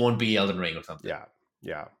 Absolutely. It just won't be Elden Ring or something.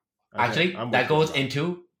 Yeah. Actually, that goes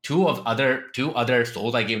into two other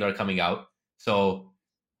Souls-like games that are coming out. So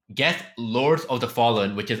guess Lords of the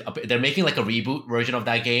Fallen, which is they're making like a reboot version of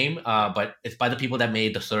that game, but it's by the people that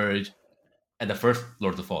made The Surge and the first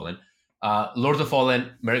Lords of the Fallen. Lords of the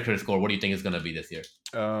Fallen, Metacritic score, what do you think is going to be this year?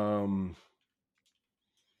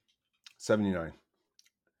 79.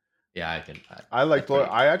 Yeah,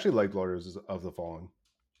 I actually like Lords of the Fallen.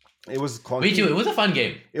 It was clunky. Me too. It was a fun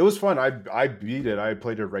game. It was fun. I beat it. I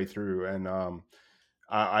played it right through, and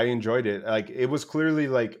I enjoyed it. Like, it was clearly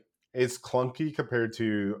like, it's clunky compared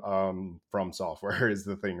to From Software is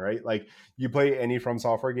the thing, right? Like, you play any From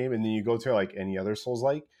Software game and then you go to like any other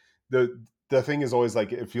Souls-like, the thing is always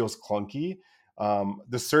like, it feels clunky.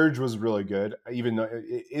 The Surge was really good, even though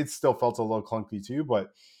it still felt a little clunky too,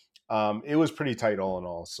 but it was pretty tight all in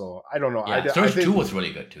all. So I don't know. Yeah, Surge 2 was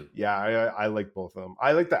really good too. Yeah, I like both of them.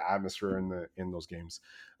 I like the atmosphere in those games.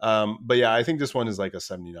 But yeah, I think this one is like a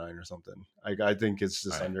 79 or something. I think it's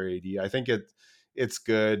just under 80. I think it's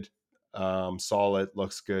good. Solid,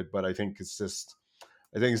 looks good, but I think it's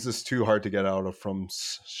just too hard to get out of From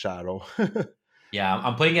Shadow. Yeah,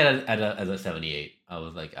 I'm putting it at a 78. I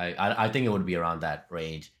was like, I think it would be around that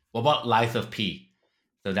range. What about Lies of P?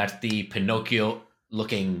 So that's the Pinocchio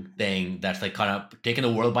looking thing that's like kind of taking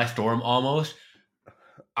the world by storm almost.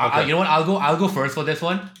 Okay. You know what? I'll go first for this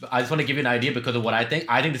one. I just want to give you an idea because of what I think.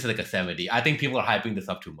 I think this is like a 70. I think people are hyping this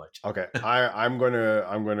up too much. Okay, I'm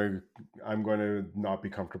gonna not be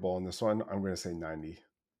comfortable on this one. I'm gonna say 90.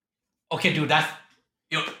 Okay, dude, that's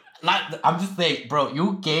I'm just saying, bro.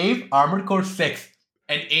 You gave Armored Core 6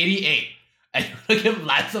 an 88, and you're gonna give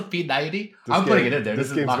Lies of P 90. I'm putting it in there.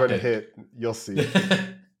 This game's going to hit. You'll see.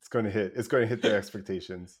 It's going to hit. It's going to hit their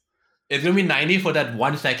expectations. It's gonna be 90 for that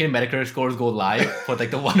 1 second Metacritic scores go live for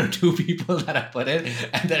like the 1 or 2 people that I put in,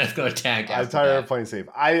 and then it's gonna tank. I'm tired of playing safe.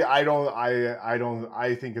 I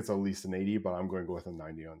think it's at least an 80, but I'm going to go with a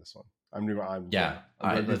 90 on this one. I'm going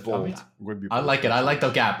to be bold. I like it. I like the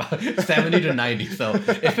gap, 70 to 90. So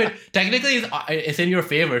if it technically it's in your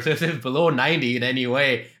favor, so if it's below 90 in any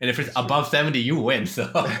way, and if it's above 70, you win.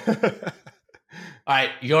 So, all right,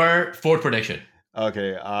 your fourth prediction.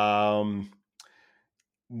 Okay.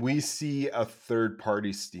 We see a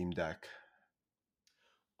third-party Steam Deck.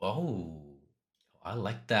 Oh, I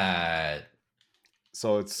like that.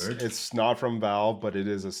 So it's not from Valve, but it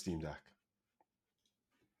is a Steam Deck.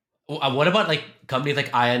 What about like companies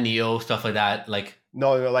like Aya Neo, stuff like that? Like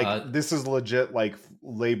this is legit, like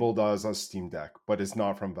labeled as a Steam Deck, but it's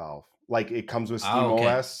not from Valve. Like, it comes with Steam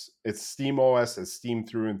OS. It's Steam OS. It's Steam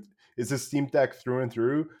it's a Steam Deck through and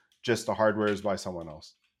through. Just the hardware is by someone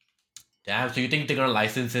else. Damn, so you think they're gonna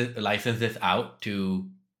license this out to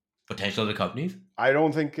potential other companies? I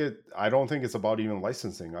don't think it's about even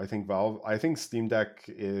licensing. I think Steam Deck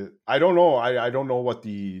is, I don't know. I don't know what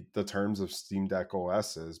the terms of Steam Deck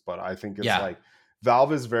OS is, but I think it's like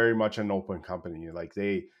Valve is very much an open company. Like,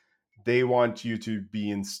 they want you to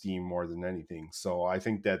be in Steam more than anything. So I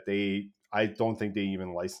think that I don't think they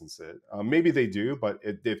even license it. Maybe they do, but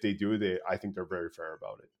if they do, I think they're very fair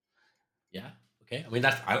about it. Yeah. Okay. I mean,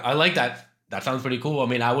 I like that. That sounds pretty cool. I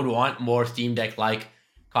mean, I would want more Steam Deck like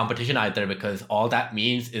competition out there, because all that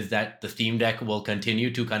means is that the Steam Deck will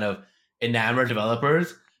continue to kind of enamor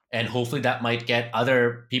developers, and hopefully that might get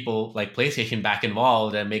other people like PlayStation back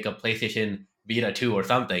involved and make a PlayStation Vita 2 or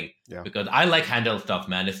something. Yeah. Because I like handheld stuff,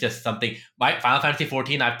 man. It's just something. My Final Fantasy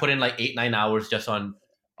 14, I've put in like 8-9 hours just on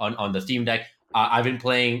the Steam Deck. I've been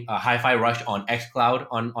playing Hi-Fi Rush on xCloud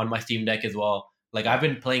on my Steam Deck as well. Like I've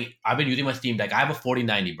been using my Steam Deck. I have a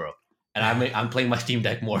 4090, bro, and I'm playing my Steam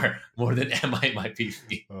Deck more than my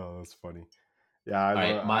PC. Oh, that's funny. Yeah,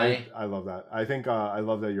 I love that. I think I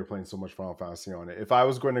love that you're playing so much Final Fantasy on it. If I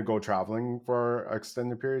was going to go traveling for an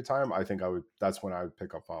extended period of time, I think that's when I would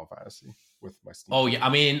pick up Final Fantasy with my Steam. Oh yeah, I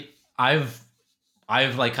mean, I've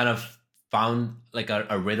like kind of found like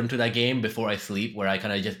a rhythm to that game before I sleep, where I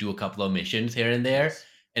kind of just do a couple of missions here and there,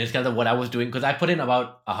 and it's kind of what I was doing because I put in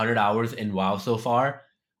about 100 hours in WoW so far,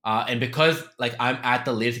 and because like I'm at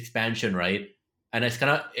the latest expansion, right, and it's kind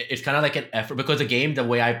of like an effort because the game, the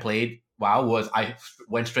way I played WoW was I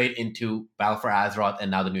went straight into Battle for Azeroth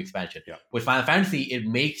and now the new expansion. Yeah. With Final Fantasy, it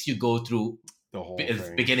makes you go through the whole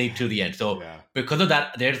beginning to the end. So because of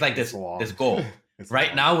that, there's like this goal.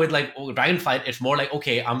 Right now with like Dragonflight, it's more like,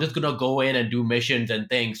 okay, I'm just gonna go in and do missions and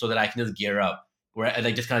things so that I can just gear up. Where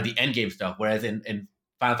like just kind of the end game stuff. Whereas in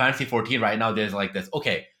Final Fantasy 14 right now, there's like this,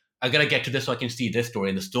 okay, I gotta get to this so I can see this story,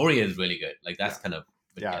 and the story is really good. Like that's kind of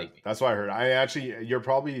that's what I heard. You're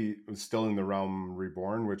probably still in the Realm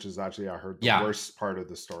Reborn, which is actually I heard the worst part of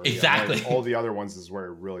the story. Exactly. Like, all the other ones is where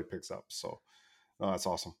it really picks up. So that's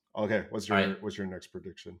awesome. Okay, what's your next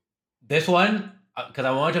prediction? This one, because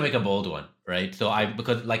I wanted to make a bold one, right? So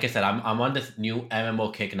because like I said, I'm on this new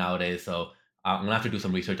MMO kick nowadays, so I'm gonna have to do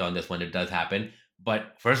some research on this when it does happen.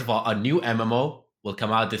 But first of all, a new MMO will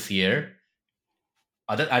come out this year.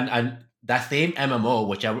 And that same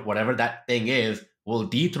MMO, whatever that thing is, will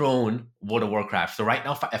dethrone World of Warcraft. So right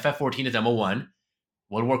now, FF14 is number 1.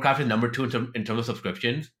 World of Warcraft is number 2 in terms of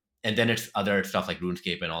subscriptions, and then it's other stuff like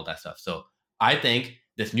RuneScape and all that stuff. So I think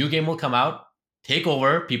this new game will come out, take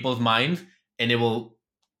over people's minds, and it will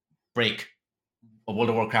break a World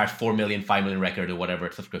of Warcraft 4 million, 5 million record or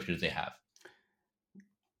whatever subscriptions they have.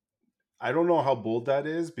 I don't know how bold that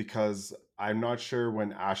is because I'm not sure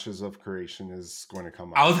when Ashes of Creation is going to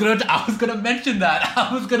come out. I was gonna mention that.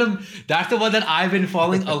 That's the one that I've been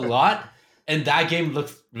following a lot, and that game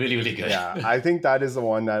looks really, really good. Yeah, I think that is the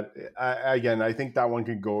one that I think that one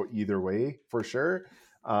could go either way for sure.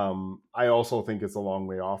 I also think it's a long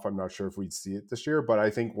way off. I'm not sure if we'd see it this year, but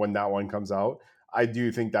I think when that one comes out, I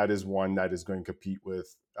do think that is one that is going to compete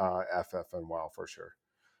with FF and WoW for sure.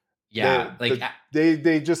 Yeah,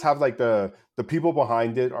 they just have like the people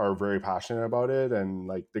behind it are very passionate about it, and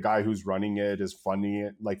like the guy who's running it is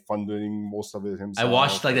funding most of it himself. I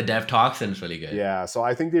watched like the dev talks and it's really good. Yeah, so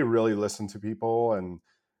I think they really listen to people, and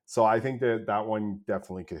so I think that one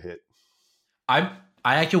definitely could hit. I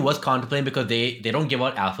actually was contemplating because they don't give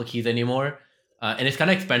out alpha keys anymore, and it's kind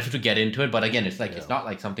of expensive to get into it. But again, it's like it's not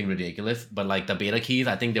like something ridiculous. But like the beta keys,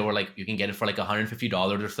 I think they were like you can get it for like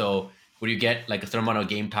 $150 or so, where you get like a certain amount of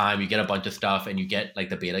game time, you get a bunch of stuff, and you get like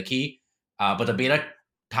the beta key. But the beta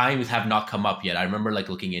times have not come up yet. I remember like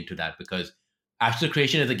looking into that because Ashes of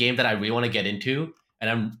Creation is a game that I really want to get into, and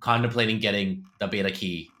I'm contemplating getting the beta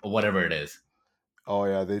key or whatever it is. Oh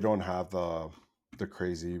yeah, they don't have the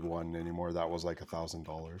crazy one anymore. That was like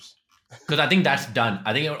 $1,000. Because I think that's done.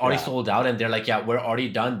 I think it already sold out, and they're like, yeah, we're already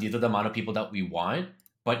done. These are the amount of people that we want.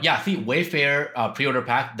 But yeah, see, Wayfair pre-order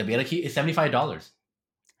pack, the beta key is $75.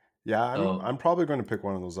 Yeah, I'm probably going to pick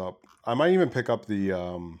one of those up. I might even pick up the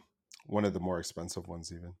one of the more expensive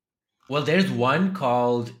ones even. Well, there's one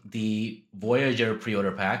called the Voyager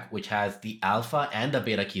pre-order pack, which has the alpha and the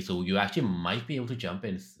beta key, so you actually might be able to jump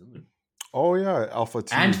in soon. Oh yeah, alpha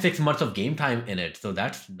 2. And 6 months of game time in it, so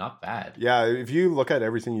that's not bad. Yeah, if you look at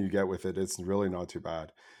everything you get with it, it's really not too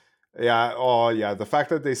bad. Yeah, oh yeah, the fact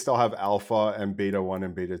that they still have alpha and beta 1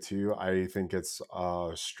 and beta 2, I think it's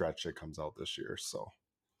a stretch it comes out this year, so.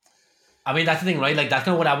 I mean, that's the thing, right? Like that's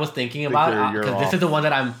kind of what I was thinking about because this is the one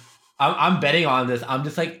that I'm betting on this. I'm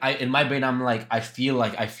just like in my brain, I'm like I feel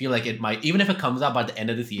like it might, even if it comes out by the end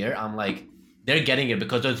of this year, I'm like they're getting it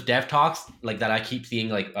because those dev talks like that I keep seeing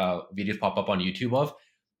like videos pop up on YouTube of,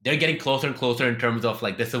 they're getting closer and closer in terms of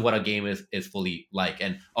like this is what a game is fully like,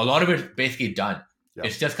 and a lot of it's basically done. Yep.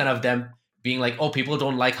 It's just kind of them being like, oh, people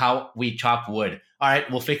don't like how we chop wood. All right,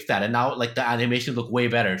 we'll fix that, and now like the animations look way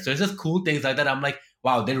better. So it's just cool things like that. I'm like,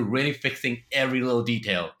 wow, they're really fixing every little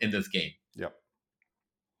detail in this game. Yep.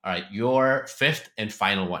 All right, your fifth and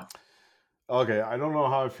final one. Okay, I don't know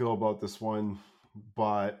how I feel about this one,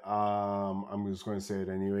 but I'm just going to say it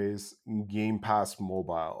anyways. Game Pass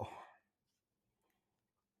Mobile.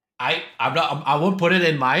 I won't put it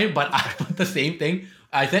in mine, but I put the same thing.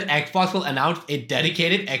 I said Xbox will announce a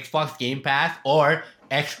dedicated Xbox Game Pass or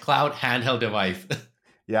xCloud handheld device.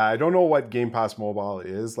 Yeah, I don't know what Game Pass Mobile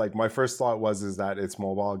is. Like my first thought is that it's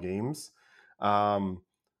mobile games.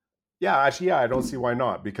 Yeah, actually, yeah, I don't see why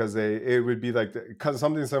not, because it would be like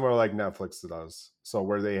something similar like Netflix does. So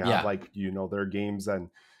where they have their games, and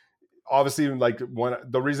obviously like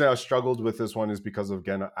the reason I struggled with this one is because of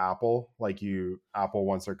again Apple. Like Apple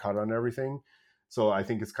wants their cut on everything. So I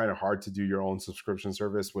think it's kind of hard to do your own subscription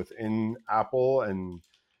service within Apple, and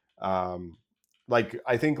like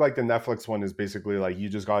I think like the Netflix one is basically like you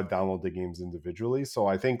just got to download the games individually. So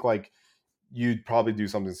I think like you'd probably do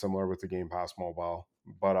something similar with the Game Pass Mobile,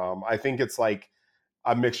 but I think it's like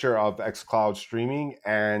a mixture of xCloud streaming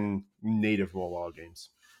and native mobile games.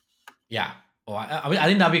 Yeah, well, I mean, I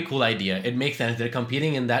think that'd be a cool idea. It makes sense. They're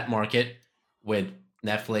competing in that market with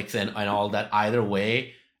Netflix and all that either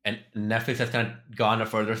way. And Netflix has kind of gone a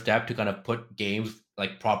further step to kind of put games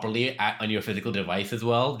like properly on your physical device as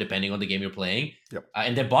well, depending on the game you're playing. Yep.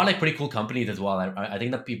 And they bought like pretty cool companies as well. I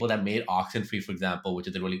think the people that made Oxenfree, for example, which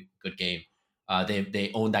is a really good game, they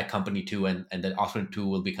own that company too, and then Oxenfree 2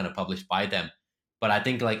 will be kind of published by them. But I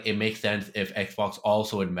think like it makes sense if Xbox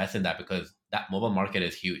also invests in that, because that mobile market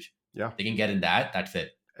is huge. Yeah, they can get in that. That's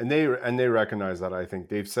it. And they recognize that. I think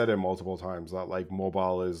they've said it multiple times that like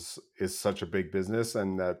mobile is such a big business,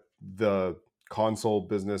 and that the console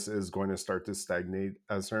business is going to start to stagnate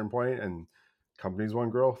at a certain point, and companies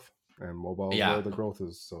want growth, and mobile is where the growth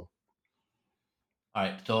is. So, all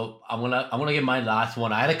right. So I'm gonna give my last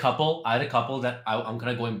one. I had a couple that I'm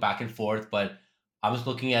kind of going back and forth, but I was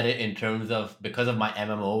looking at it in terms of, because of my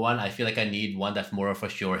MMO one, I feel like I need one that's more of a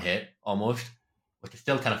sure hit almost, which is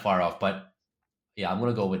still kind of far off, but yeah, I'm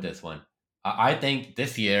going to go with this one. I think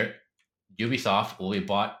this year, Ubisoft will be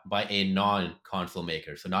bought by a non-console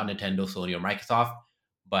maker. So not Nintendo, Sony, or Microsoft,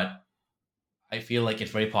 but I feel like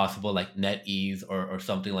it's very possible like NetEase or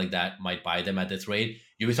something like that might buy them at this rate.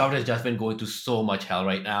 Ubisoft has just been going through so much hell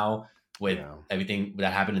right now with everything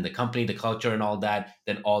that happened in the company, the culture and all that,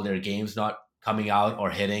 then all their games not coming out or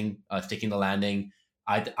hitting, sticking the landing.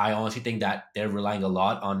 I honestly think that they're relying a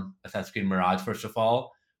lot on Assassin's Creed Mirage, first of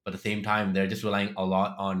all. But at the same time, they're just relying a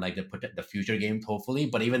lot on like the future games, hopefully.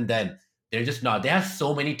 But even then, they're just not. They have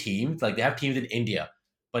so many teams. Like they have teams in India.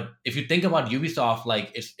 But if you think about Ubisoft,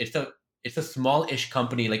 like it's a small-ish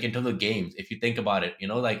company, like in terms of games. If you think about it,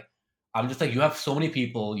 like I'm just like, you have so many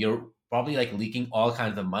people. You're probably like leaking all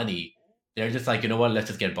kinds of money. They're just like, you know what? Let's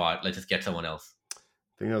just get bought. Let's just get someone else. I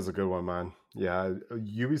think that's a good one, man. Yeah,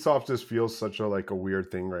 Ubisoft just feels such a weird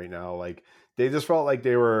thing right now. Like they just felt like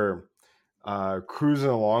they were cruising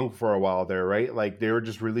along for a while there, right? Like they were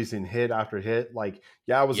just releasing hit after hit. Like,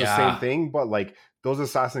 yeah, it was the same thing, but like those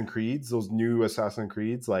new Assassin's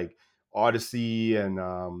Creeds, like Odyssey and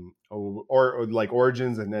or like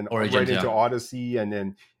Origins, and then right into Odyssey, and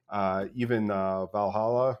then even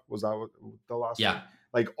Valhalla, was that the last one?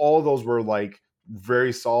 Like all those were like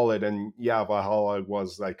very solid, and Valhalla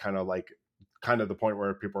was like kind of the point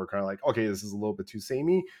where people are kind of like, okay, this is a little bit too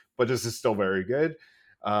samey, but this is still very good.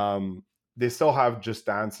 They still have Just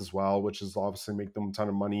Dance as well, which is obviously make them a ton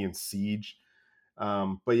of money, in Siege.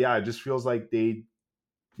 But yeah, it just feels like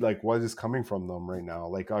what is coming from them right now?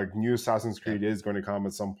 Like our new Assassin's Creed is going to come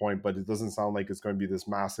at some point, but it doesn't sound like it's going to be this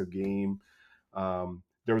massive game.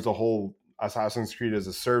 There was a whole Assassin's Creed as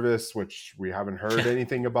a service, which we haven't heard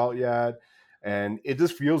anything about yet. And it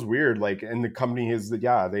just feels weird. Like, and the company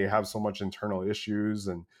they have so much internal issues.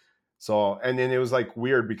 And then it was like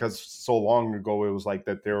weird because so long ago, it was like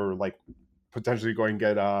that they were like potentially going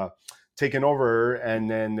to get taken over. And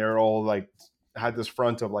then they're all like, had this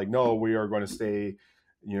front of like, no, we are going to stay,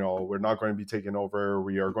 we're not going to be taken over.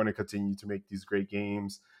 We are going to continue to make these great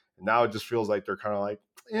games. And now it just feels like they're kind of like,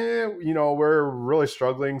 we're really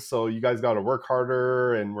struggling. So you guys got to work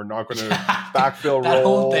harder, and we're not going to backfill that roles.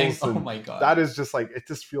 Whole thing. Oh my God. That is just like, it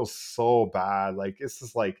just feels so bad. Like, it's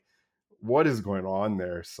just like, what is going on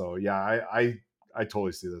there? So yeah, I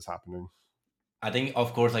totally see this happening. I think,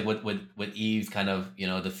 of course, like with Yves kind of,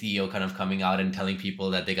 the CEO kind of coming out and telling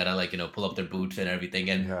people that they gotta like, pull up their boots and everything.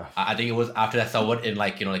 And I think it was after that somewhat in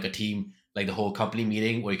like, like a team, like the whole company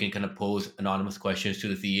meeting where you can kind of pose anonymous questions to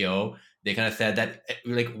the CEO. They kind of said that,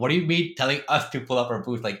 like, what do you mean telling us to pull up our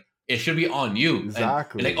boots? Like, it should be on you.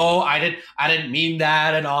 Exactly. And like, oh, I didn't mean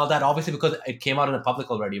that and all that. Obviously, because it came out in the public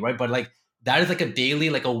already, right? But like, that is like a daily,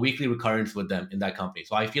 like a weekly recurrence with them in that company.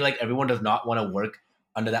 So I feel like everyone does not want to work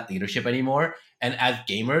under that leadership anymore. And as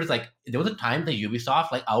gamers, like there was a time that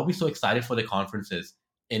Ubisoft, like I would be so excited for the conferences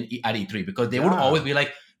at E3 because they would always be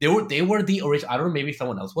like, they were the original. I don't know, maybe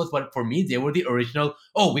someone else was, but for me, they were the original.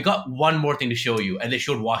 Oh, we got one more thing to show you, and they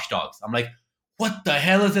showed Watch Dogs. I'm like, what the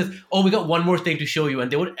hell is this? Oh, we got one more thing to show you.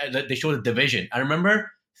 And they showed the Division. I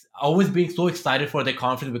remember always being so excited for the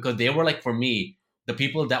conference because they were like, for me, the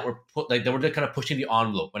people that were they were kind of pushing the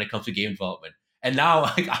envelope when it comes to game development. And now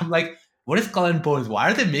like, I'm like, what is Skull and Bones?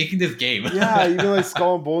 Why are they making this game? Yeah, even like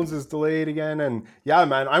Skull and Bones is delayed again. And yeah,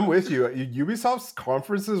 man, I'm with you. Ubisoft's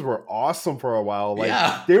conferences were awesome for a while.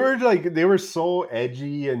 Like they were so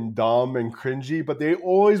edgy and dumb and cringy, but they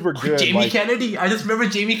always were good. Jamie Kennedy. I just remember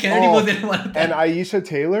Jamie Kennedy was in one of them. And Aisha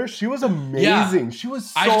Taylor, she was amazing. Yeah. She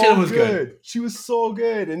was so good. She was so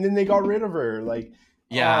good. And then they got rid of her. Like,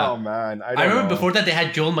 yeah. Oh man, I remember before that they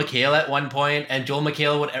had Joel McHale at one point, and Joel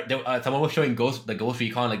McHale someone was showing Ghost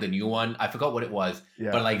Recon, like the new one. I forgot what it was,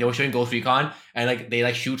 but like they were showing Ghost Recon, and like they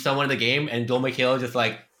like shoot someone in the game, and Joel McHale just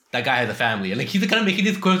like, that guy has a family, and like he's kind of making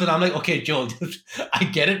these quotes, and I'm like, okay, Joel, I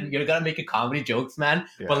get it, you're gonna make a comedy jokes, man,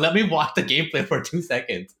 but let me watch the gameplay for 2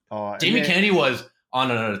 seconds. Jamie Kennedy was on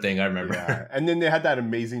another thing, I remember. Yeah. And then they had that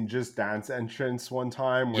amazing Just Dance entrance one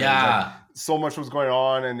time where like, so much was going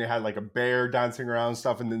on, and they had like a bear dancing around and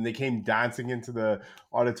stuff, and then they came dancing into the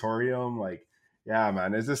auditorium. Like, yeah,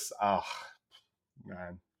 man, it's just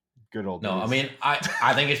man, good old days. I mean,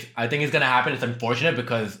 I think it's gonna happen. It's unfortunate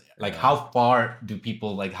because like how far do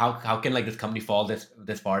people like how can like this company fall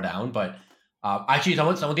this far down? But actually some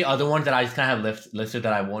of the other ones that I just kind of have listed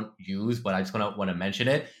that I won't use, but I just want to mention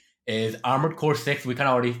it, is Armored Core 6. We kind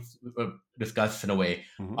of already discussed in a way.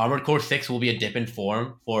 Mm-hmm. Armored Core 6 will be a dip in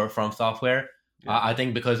form from Software. I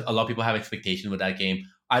think because a lot of people have expectations with that game.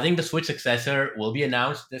 I think the Switch successor will be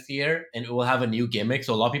announced this year, and it will have a new gimmick.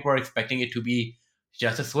 So a lot of people are expecting it to be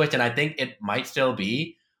just a Switch, and I think it might still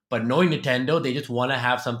be. But knowing Nintendo, they just want to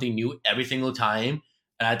have something new every single time.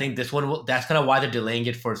 And I think this one that's kind of why they're delaying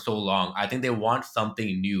it for so long. I think they want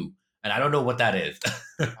something new. And I don't know what that is.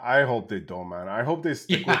 I hope they don't, man. I hope they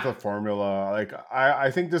stick with the formula. Like, I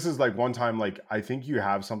think this is like one time, like, I think you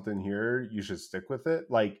have something here. You should stick with it.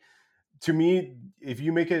 Like, to me, if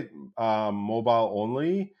you make it mobile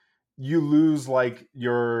only, you lose like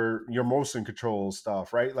your motion control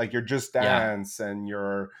stuff, right? Like your Just Dance and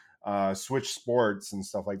your Switch Sports and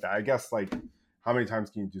stuff like that. I guess like how many times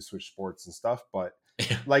can you do Switch Sports and stuff? But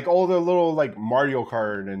like all the little like Mario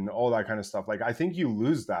Kart and all that kind of stuff, like I think you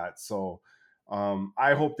lose that. So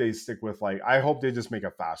I hope they stick with like, I hope they just make a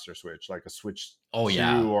faster Switch, like a Switch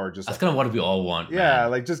 2 or just that's kind of what we all want. Yeah,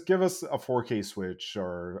 man. Like just give us a 4K Switch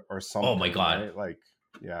or something. Oh my god, right? Like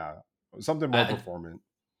something more performant.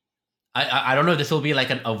 I don't know if this will be like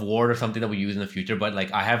an award or something that we use in the future, but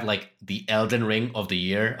like I have like the Elden Ring of the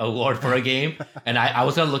Year award for a game. And I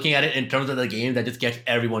was kind of looking at it in terms of the game that just gets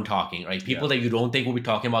everyone talking, right? People that you don't think will be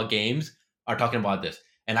talking about games are talking about this.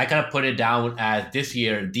 And I kind of put it down as this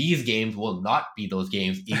year, these games will not be those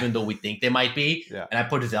games, even though we think they might be. And I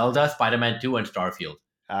put Zelda, Spider-Man 2, and Starfield.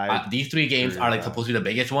 These 3 games are like supposed to be the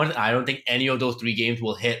biggest ones. I don't think any of those 3 games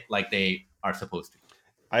will hit like they are supposed to.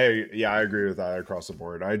 I agree with that across the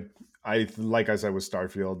board. I like I said with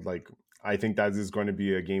Starfield, like I think that is going to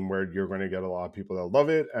be a game where you're going to get a lot of people that love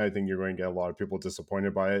it, and I think you're going to get a lot of people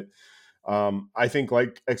disappointed by it. I think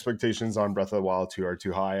like expectations on Breath of the Wild 2 are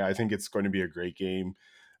too high. I think it's going to be a great game.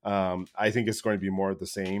 I think it's going to be more of the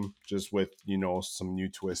same, just with some new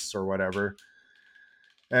twists or whatever.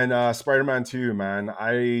 And Spider-Man 2, man,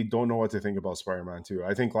 I don't know what to think about Spider-Man 2.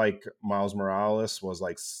 I think like Miles Morales was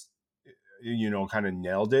like kind of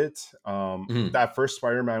nailed it. That first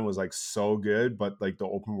Spider-Man was like so good, but like the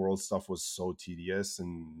open world stuff was so tedious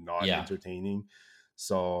and not entertaining.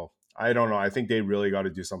 So I don't know. I think they really got to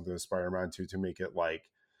do something with Spider-Man 2 to make it like,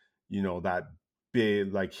 that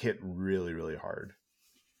big, like hit really, really hard.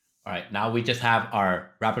 All right. Now we just have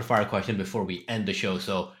our rapid fire question before we end the show.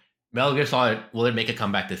 So Metal Gear Solid, will it make a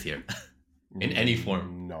comeback this year in any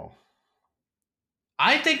form? No.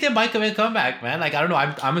 I think they might make a comeback, man. Like, I don't know.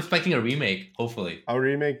 I'm expecting a remake, hopefully. A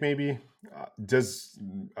remake, maybe. Does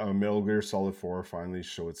Metal Gear Solid 4 finally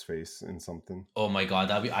show its face in something? Oh my god,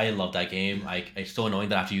 I love that game. It's so annoying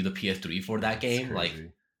that I have to use the PS3 for that game. Like,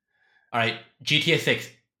 all right, GTA 6.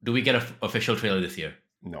 Do we get an official trailer this year?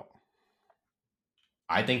 No.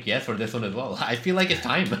 I think yes for this one as well. I feel like it's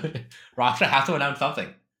time. Rockstar has to announce something.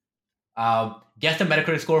 Guess the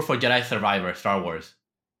Metacritic score for Jedi Survivor, Star Wars.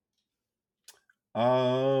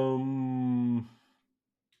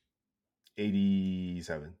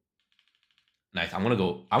 87. Nice. I'm gonna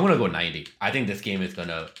go 90. I think this game is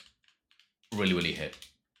gonna really, really hit.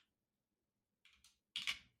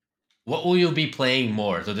 What will you be playing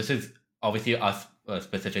more? So this is obviously us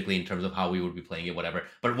specifically in terms of how we would be playing it, whatever.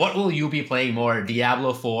 But what will you be playing more,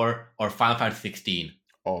 Diablo 4 or Final Fantasy 16?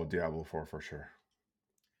 Oh, Diablo 4 for sure.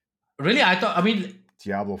 Really? I mean...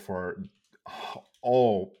 Diablo 4...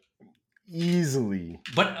 Oh... Easily.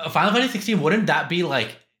 But Final Fantasy 16, wouldn't that be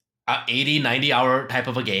like a 80, 90 hour type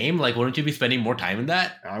of a game? Like, wouldn't you be spending more time in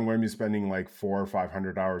that? I'm going to be spending like 400 or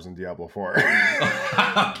 500 hours in Diablo 4.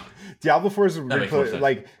 Diablo 4 is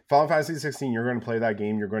like Final Fantasy 16. You're going to play that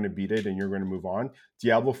game, you're going to beat it, and you're going to move on.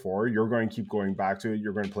 Diablo 4, you're going to keep going back to it.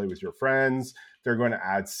 You're going to play with your friends. They're going to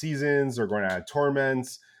add seasons. They're going to add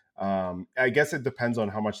torments. I guess it depends on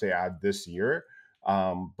how much they add this year.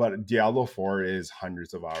 But Diablo 4 is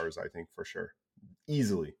hundreds of hours, I think, for sure.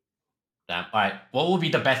 Easily. Damn. All right. What will be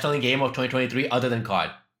the best-selling game of 2023 other than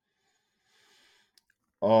COD?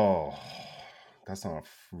 Oh, that's not a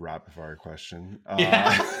rapid fire question.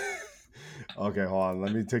 Yeah. Okay, hold on.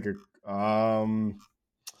 Let me take a. Final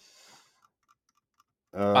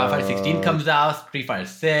Fantasy 16 comes out. Street Fighter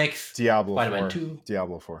 6. Diablo Spider-Man 4. 2.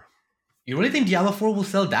 Diablo 4. You really think Diablo 4 will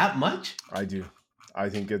sell that much? I do. I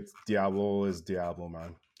think Diablo is Diablo,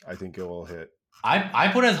 man. I think it will hit. I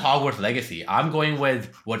put it as Hogwarts Legacy. I'm going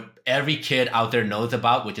with what every kid out there knows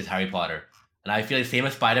about, which is Harry Potter. And I feel like same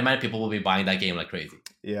as Spider-Man, people will be buying that game like crazy.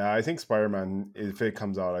 Yeah, I think Spider-Man, if it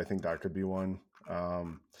comes out, I think that could be one.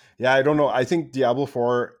 Yeah, I don't know. I think Diablo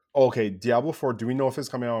 4... Okay, Diablo 4, do we know if it's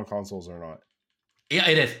coming out on consoles or not? Yeah,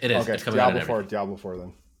 it is. It is. Okay, it's coming Diablo out 4. Diablo 4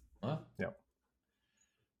 then. Huh? Yeah.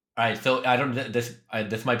 All right, so I don't.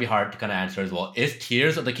 This might be hard to kind of answer as well. Is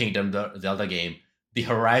Tears of the Kingdom, the Zelda game, the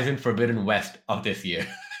Horizon Forbidden West of this year?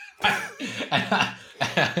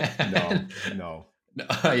 No.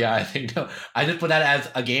 Yeah, I think no. I just put that as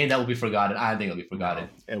a game that will be forgotten. I think it'll be forgotten.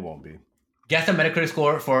 No, it won't be. Guess the Metacritic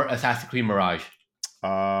score for Assassin's Creed Mirage.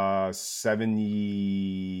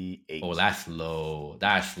 78. Oh, that's low.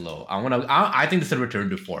 That's low. I think this is a return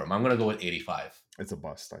to form. I'm gonna go with 85. It's a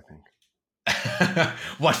bust, I think.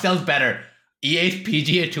 What sells better, EA's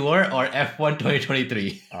PGA Tour or F1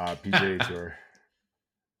 2023? PGA Tour.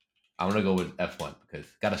 I'm gonna go with F1 because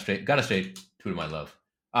got a straight two to my love.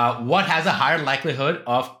 What has a higher likelihood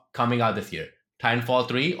of coming out this year? Titanfall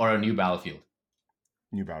 3 or a new Battlefield?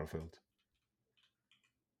 New Battlefield.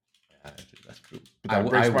 That's true. But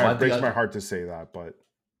that breaks my heart to say that, but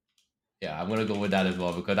yeah, I'm gonna go with that as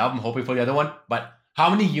well because I'm hoping for the other one. But how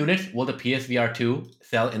many units will the PSVR 2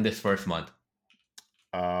 sell in this first month?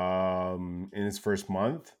 In its first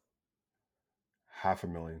month,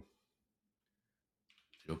 500,000.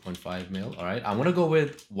 0.5 mil. All right, I'm gonna go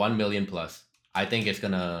with 1 million plus. I think it's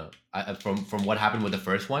gonna from what happened with the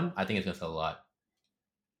first one. I think it's gonna sell a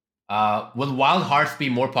lot. Will Wild Hearts be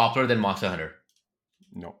more popular than Monster Hunter?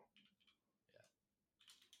 No.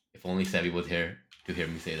 If only Sebi was here to hear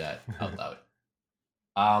me say that out loud.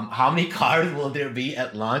 How many cars will there be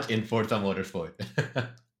at launch in Forza Motorsport?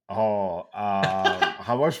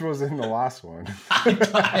 How much was in the last one? I'm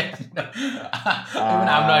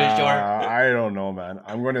not sure. I don't know, man.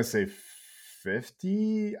 I'm gonna say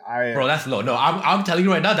 50. Bro, that's low. No, I'm telling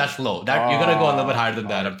you right now, that's low. You're gonna go a little bit higher than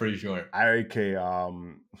that. I'm pretty sure. Okay,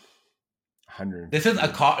 100. This is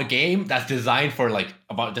a game that's designed for like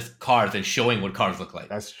about just cars and showing what cars look like.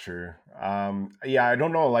 That's true. Yeah, I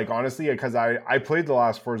don't know. Like honestly, because I played the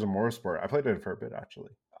last Forza Motorsport. I played it for a bit actually.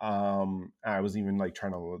 I was even like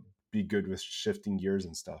trying to be good with shifting gears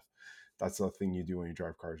and stuff. That's the thing you do when you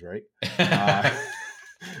drive cars, right?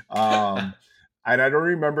 And I don't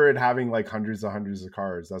remember it having like hundreds of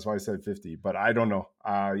cars. That's why I said 50, but I don't know.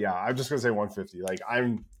 Yeah, I'm just gonna say 150. Like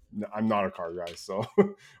I'm not a car guy, so.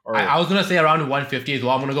 I was gonna say around 150 as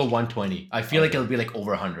well. I'm gonna go 120. I feel like it'll be like over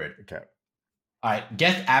 100. Okay. All right.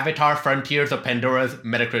 Guess Avatar: Frontiers of Pandora's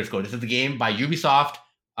Metacritic score. This is the game by Ubisoft,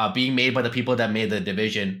 being made by the people that made The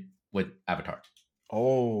Division with Avatar.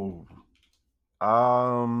 Oh.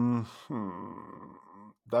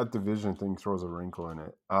 That Division thing throws a wrinkle in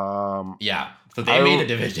it. Yeah. So they made The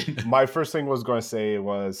Division. My first thing was going to say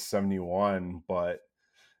was 71, but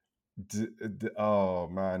oh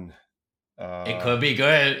man. It could be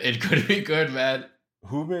good. It could be good, man.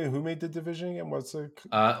 Who made The Division again? What's it?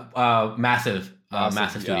 Massive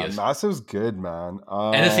Studios. Yeah, Massive's good, man.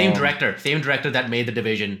 And the same director that made The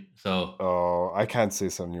Division. So. Oh, I can't say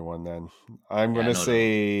 71 then. I'm gonna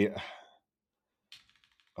say. No.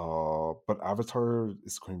 Oh, but Avatar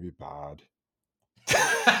is going to be bad.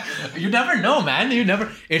 You never know, man.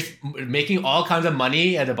 It's making all kinds of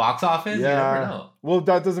money at the box office. Yeah. You never know. Well,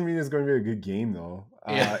 that doesn't mean it's going to be a good game, though.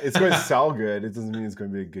 Yeah. It's going to sell good. It doesn't mean it's going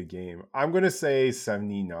to be a good game. I'm going to say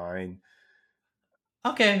 79.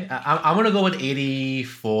 Okay. I'm going to go with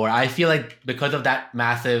 84. I feel like because of that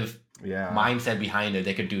massive mindset behind it,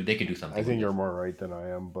 they could do something. I think you're more right than I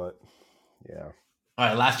am, but yeah. All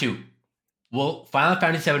right, last two. Will Final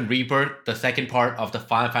Fantasy VII Rebirth, the second part of the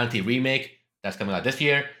Final Fantasy remake that's coming out this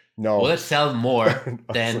year, No. Will it sell more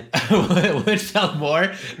than will it sell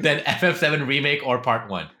more than FF7 Remake or Part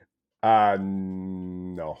 1?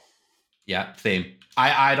 No. Yeah, same.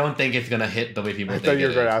 I don't think it's gonna hit the way people think. I thought you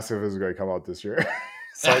were going to ask if it was going to come out this year.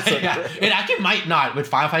 It actually might not. With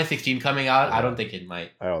Final Fantasy 16 coming out, I don't think it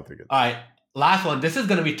might. I don't think it. All right, last one. This is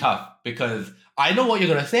gonna be tough because I know what you're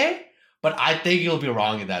gonna say, but I think you'll be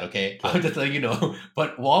wrong in that. Okay, I'll just let you know.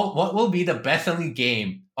 But what will be the best-selling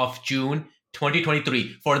game of June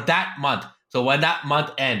 2023 for that month? So when that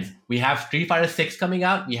month ends, we have Street Fighter 6 coming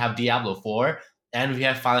out, we have Diablo 4, and we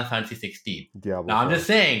have Final Fantasy 16. Diablo. Now 4. I'm just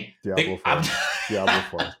saying. Diablo 4. Diablo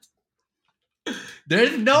 4.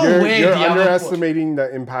 There's no way you're underestimating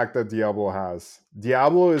the impact that Diablo has.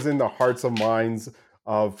 Diablo is in the hearts and minds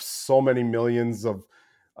of so many millions of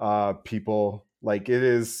people. Like it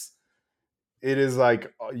is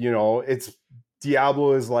like, you know, it's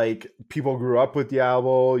Diablo is like people grew up with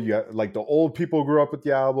Diablo. You have, like the old people grew up with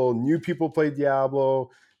Diablo. New people played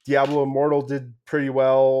Diablo. Diablo Immortal did pretty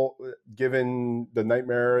well given the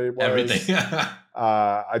nightmare it was. Everything.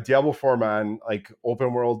 A Diablo 4, man, like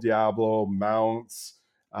open world Diablo, mounts,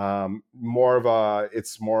 more of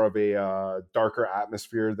a darker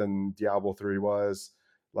atmosphere than Diablo 3 was.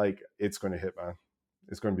 Like it's going to hit, man.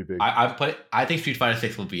 It's going to be big. I think Street Fighter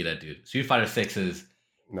 6 will beat it, dude. Street Fighter 6 is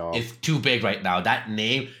too big right now. That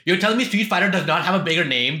name, you're telling me Street Fighter does not have a bigger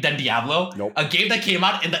name than Diablo? Nope. A game that came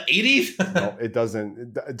out in the 80s? No, it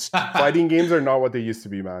doesn't. Fighting games are not what they used to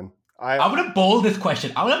be, man. I'm going to bold this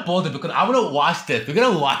question. I'm going to bold it because I want to watch this. We're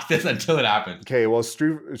going to watch this until it happens. Okay, well,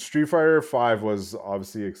 Street Fighter 5 was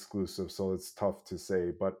obviously exclusive, so it's tough to say.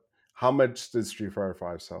 But how much did Street Fighter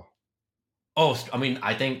 5 sell? Oh, I mean,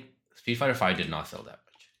 I think Street Fighter 5 did not sell that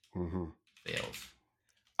much. Sales.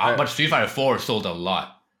 But Street Fighter 4 sold a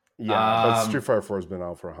lot. Yeah, but Street Fighter 4 has been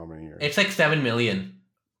out for how many years? It's like 7 million.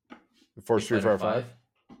 For Street Fighter 5?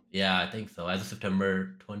 Yeah, I think so. As of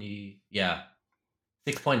September 20, yeah.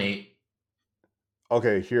 6.8.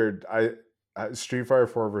 Okay, here, Street Fighter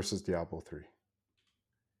 4 versus Diablo 3.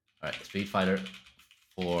 All right, Street Fighter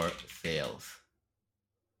 4 sales.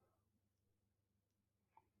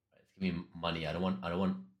 Right, give me money. I don't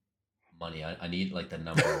want money. I need like the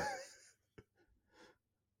number.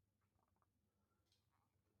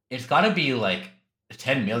 It's got to be like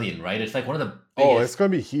 10 million, right? It's like one of the biggest... it's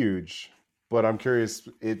going to be huge. But I'm curious,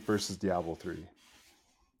 it versus Diablo 3.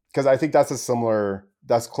 Because I think that's more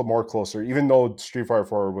closer, even though Street Fighter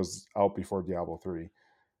 4 was out before Diablo 3.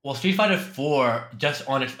 Well, Street Fighter 4, just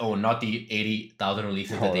on its own, not the 80,000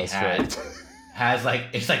 releases that they had, right. Has like,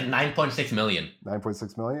 it's like 9.6 million.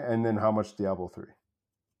 9.6 million? And then how much Diablo 3?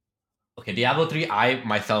 Okay, Diablo 3, I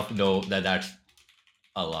myself know that's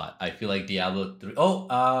a lot. I feel like Diablo 3...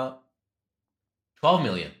 12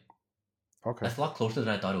 million. Okay. That's a lot closer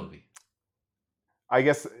than I thought it would be. I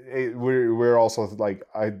guess we're also like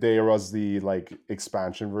there was the like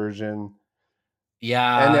expansion version.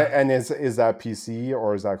 Yeah. And is that PC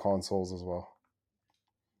or is that consoles as well?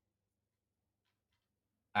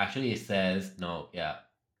 Actually, it says no. Yeah,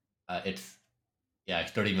 it's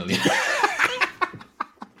 30 million.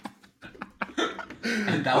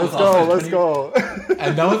 And that let's go.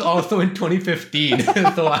 And that was also in 2015.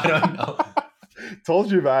 So I don't know. Told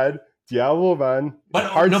you, man. Diablo, man.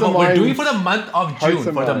 But we're doing for the month of June.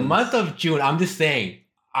 For the month of June, I'm just saying.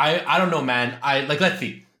 I don't know, man. Let's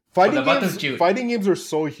see. Fighting games were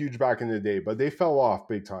so huge back in the day, but they fell off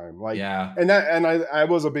big time. Like, yeah. And I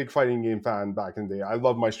was a big fighting game fan back in the day. I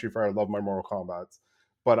love my Street Fighter. I love my Mortal Kombat.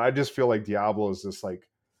 But I just feel like Diablo is just like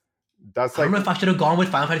I don't know if I should have gone with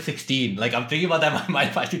Final Fantasy 16. Like, I'm thinking about that in my mind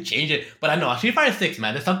if I should change it. But I know Street Fighter 6,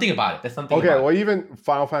 man. There's something about it. Even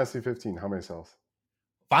Final Fantasy 15. How many sales?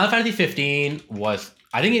 Final Fantasy 15 was,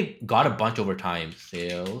 I think it got a bunch over time.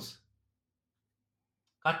 Sales.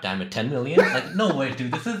 God damn it, 10 million? Like, no way,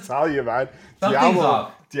 dude. This is... Tell you, man.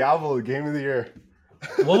 Diablo, game of the year.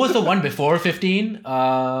 What was the one before 15?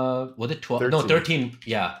 Was it 12? 13. No, 13.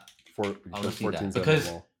 Yeah. I'll see that. Because...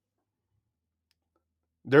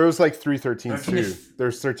 There was like 313s too.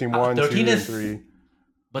 There's 13-1, 13 2, and 3.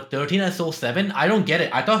 But 13 has sold 7? I don't get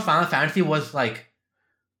it. I thought Final Fantasy was like...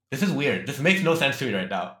 This is weird. This makes no sense to me right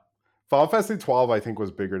now. Final Fantasy 12, I think,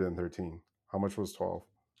 was bigger than 13. How much was 12?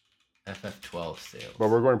 FF12 sales. But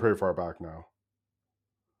we're going pretty far back now.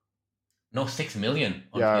 No, 6 million.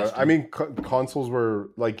 Yeah, PS2. I mean, consoles were,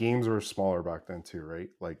 like, games were smaller back then too, right?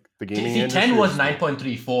 Like, the gaming industry... 10 was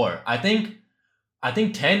 9.34. I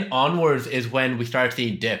think 10 onwards is when we start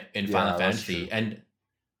seeing dip in Final Fantasy.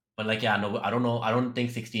 But, like, I don't know. I don't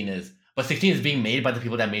think 16 is... But 16 is being made by the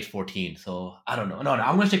people that made 14. So, I don't know. No,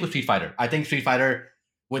 I'm going to stick with Street Fighter. I think Street Fighter,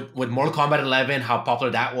 with Mortal Kombat 11, how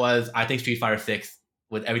popular that was, I think Street Fighter 6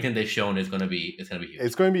 with everything they've shown, it's gonna be huge. It's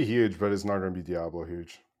going to be huge, but it's not going to be Diablo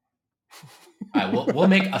huge. All right, we'll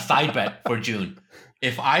make a side bet for June.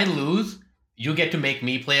 If I lose, you get to make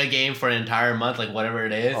me play a game for an entire month, like whatever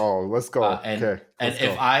it is. Oh, let's go. Okay.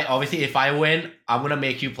 If I win, I'm gonna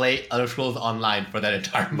make you play Elder Scrolls Online for that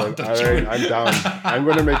entire month of June. I'm down. I'm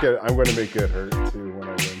gonna make it hurt too when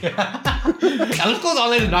I win. Elder Scrolls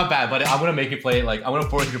Online is not bad, but I'm gonna make you play. Like I'm gonna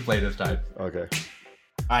force you to play this time. Okay.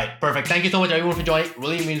 All right, perfect. Thank you so much, everyone, for joining.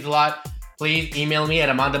 Really means a lot. Please email me at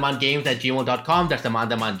amandamandgames@gmail.com. That's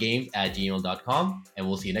amandamandgames@gmail.com, and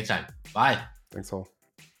we'll see you next time. Bye. Thanks all.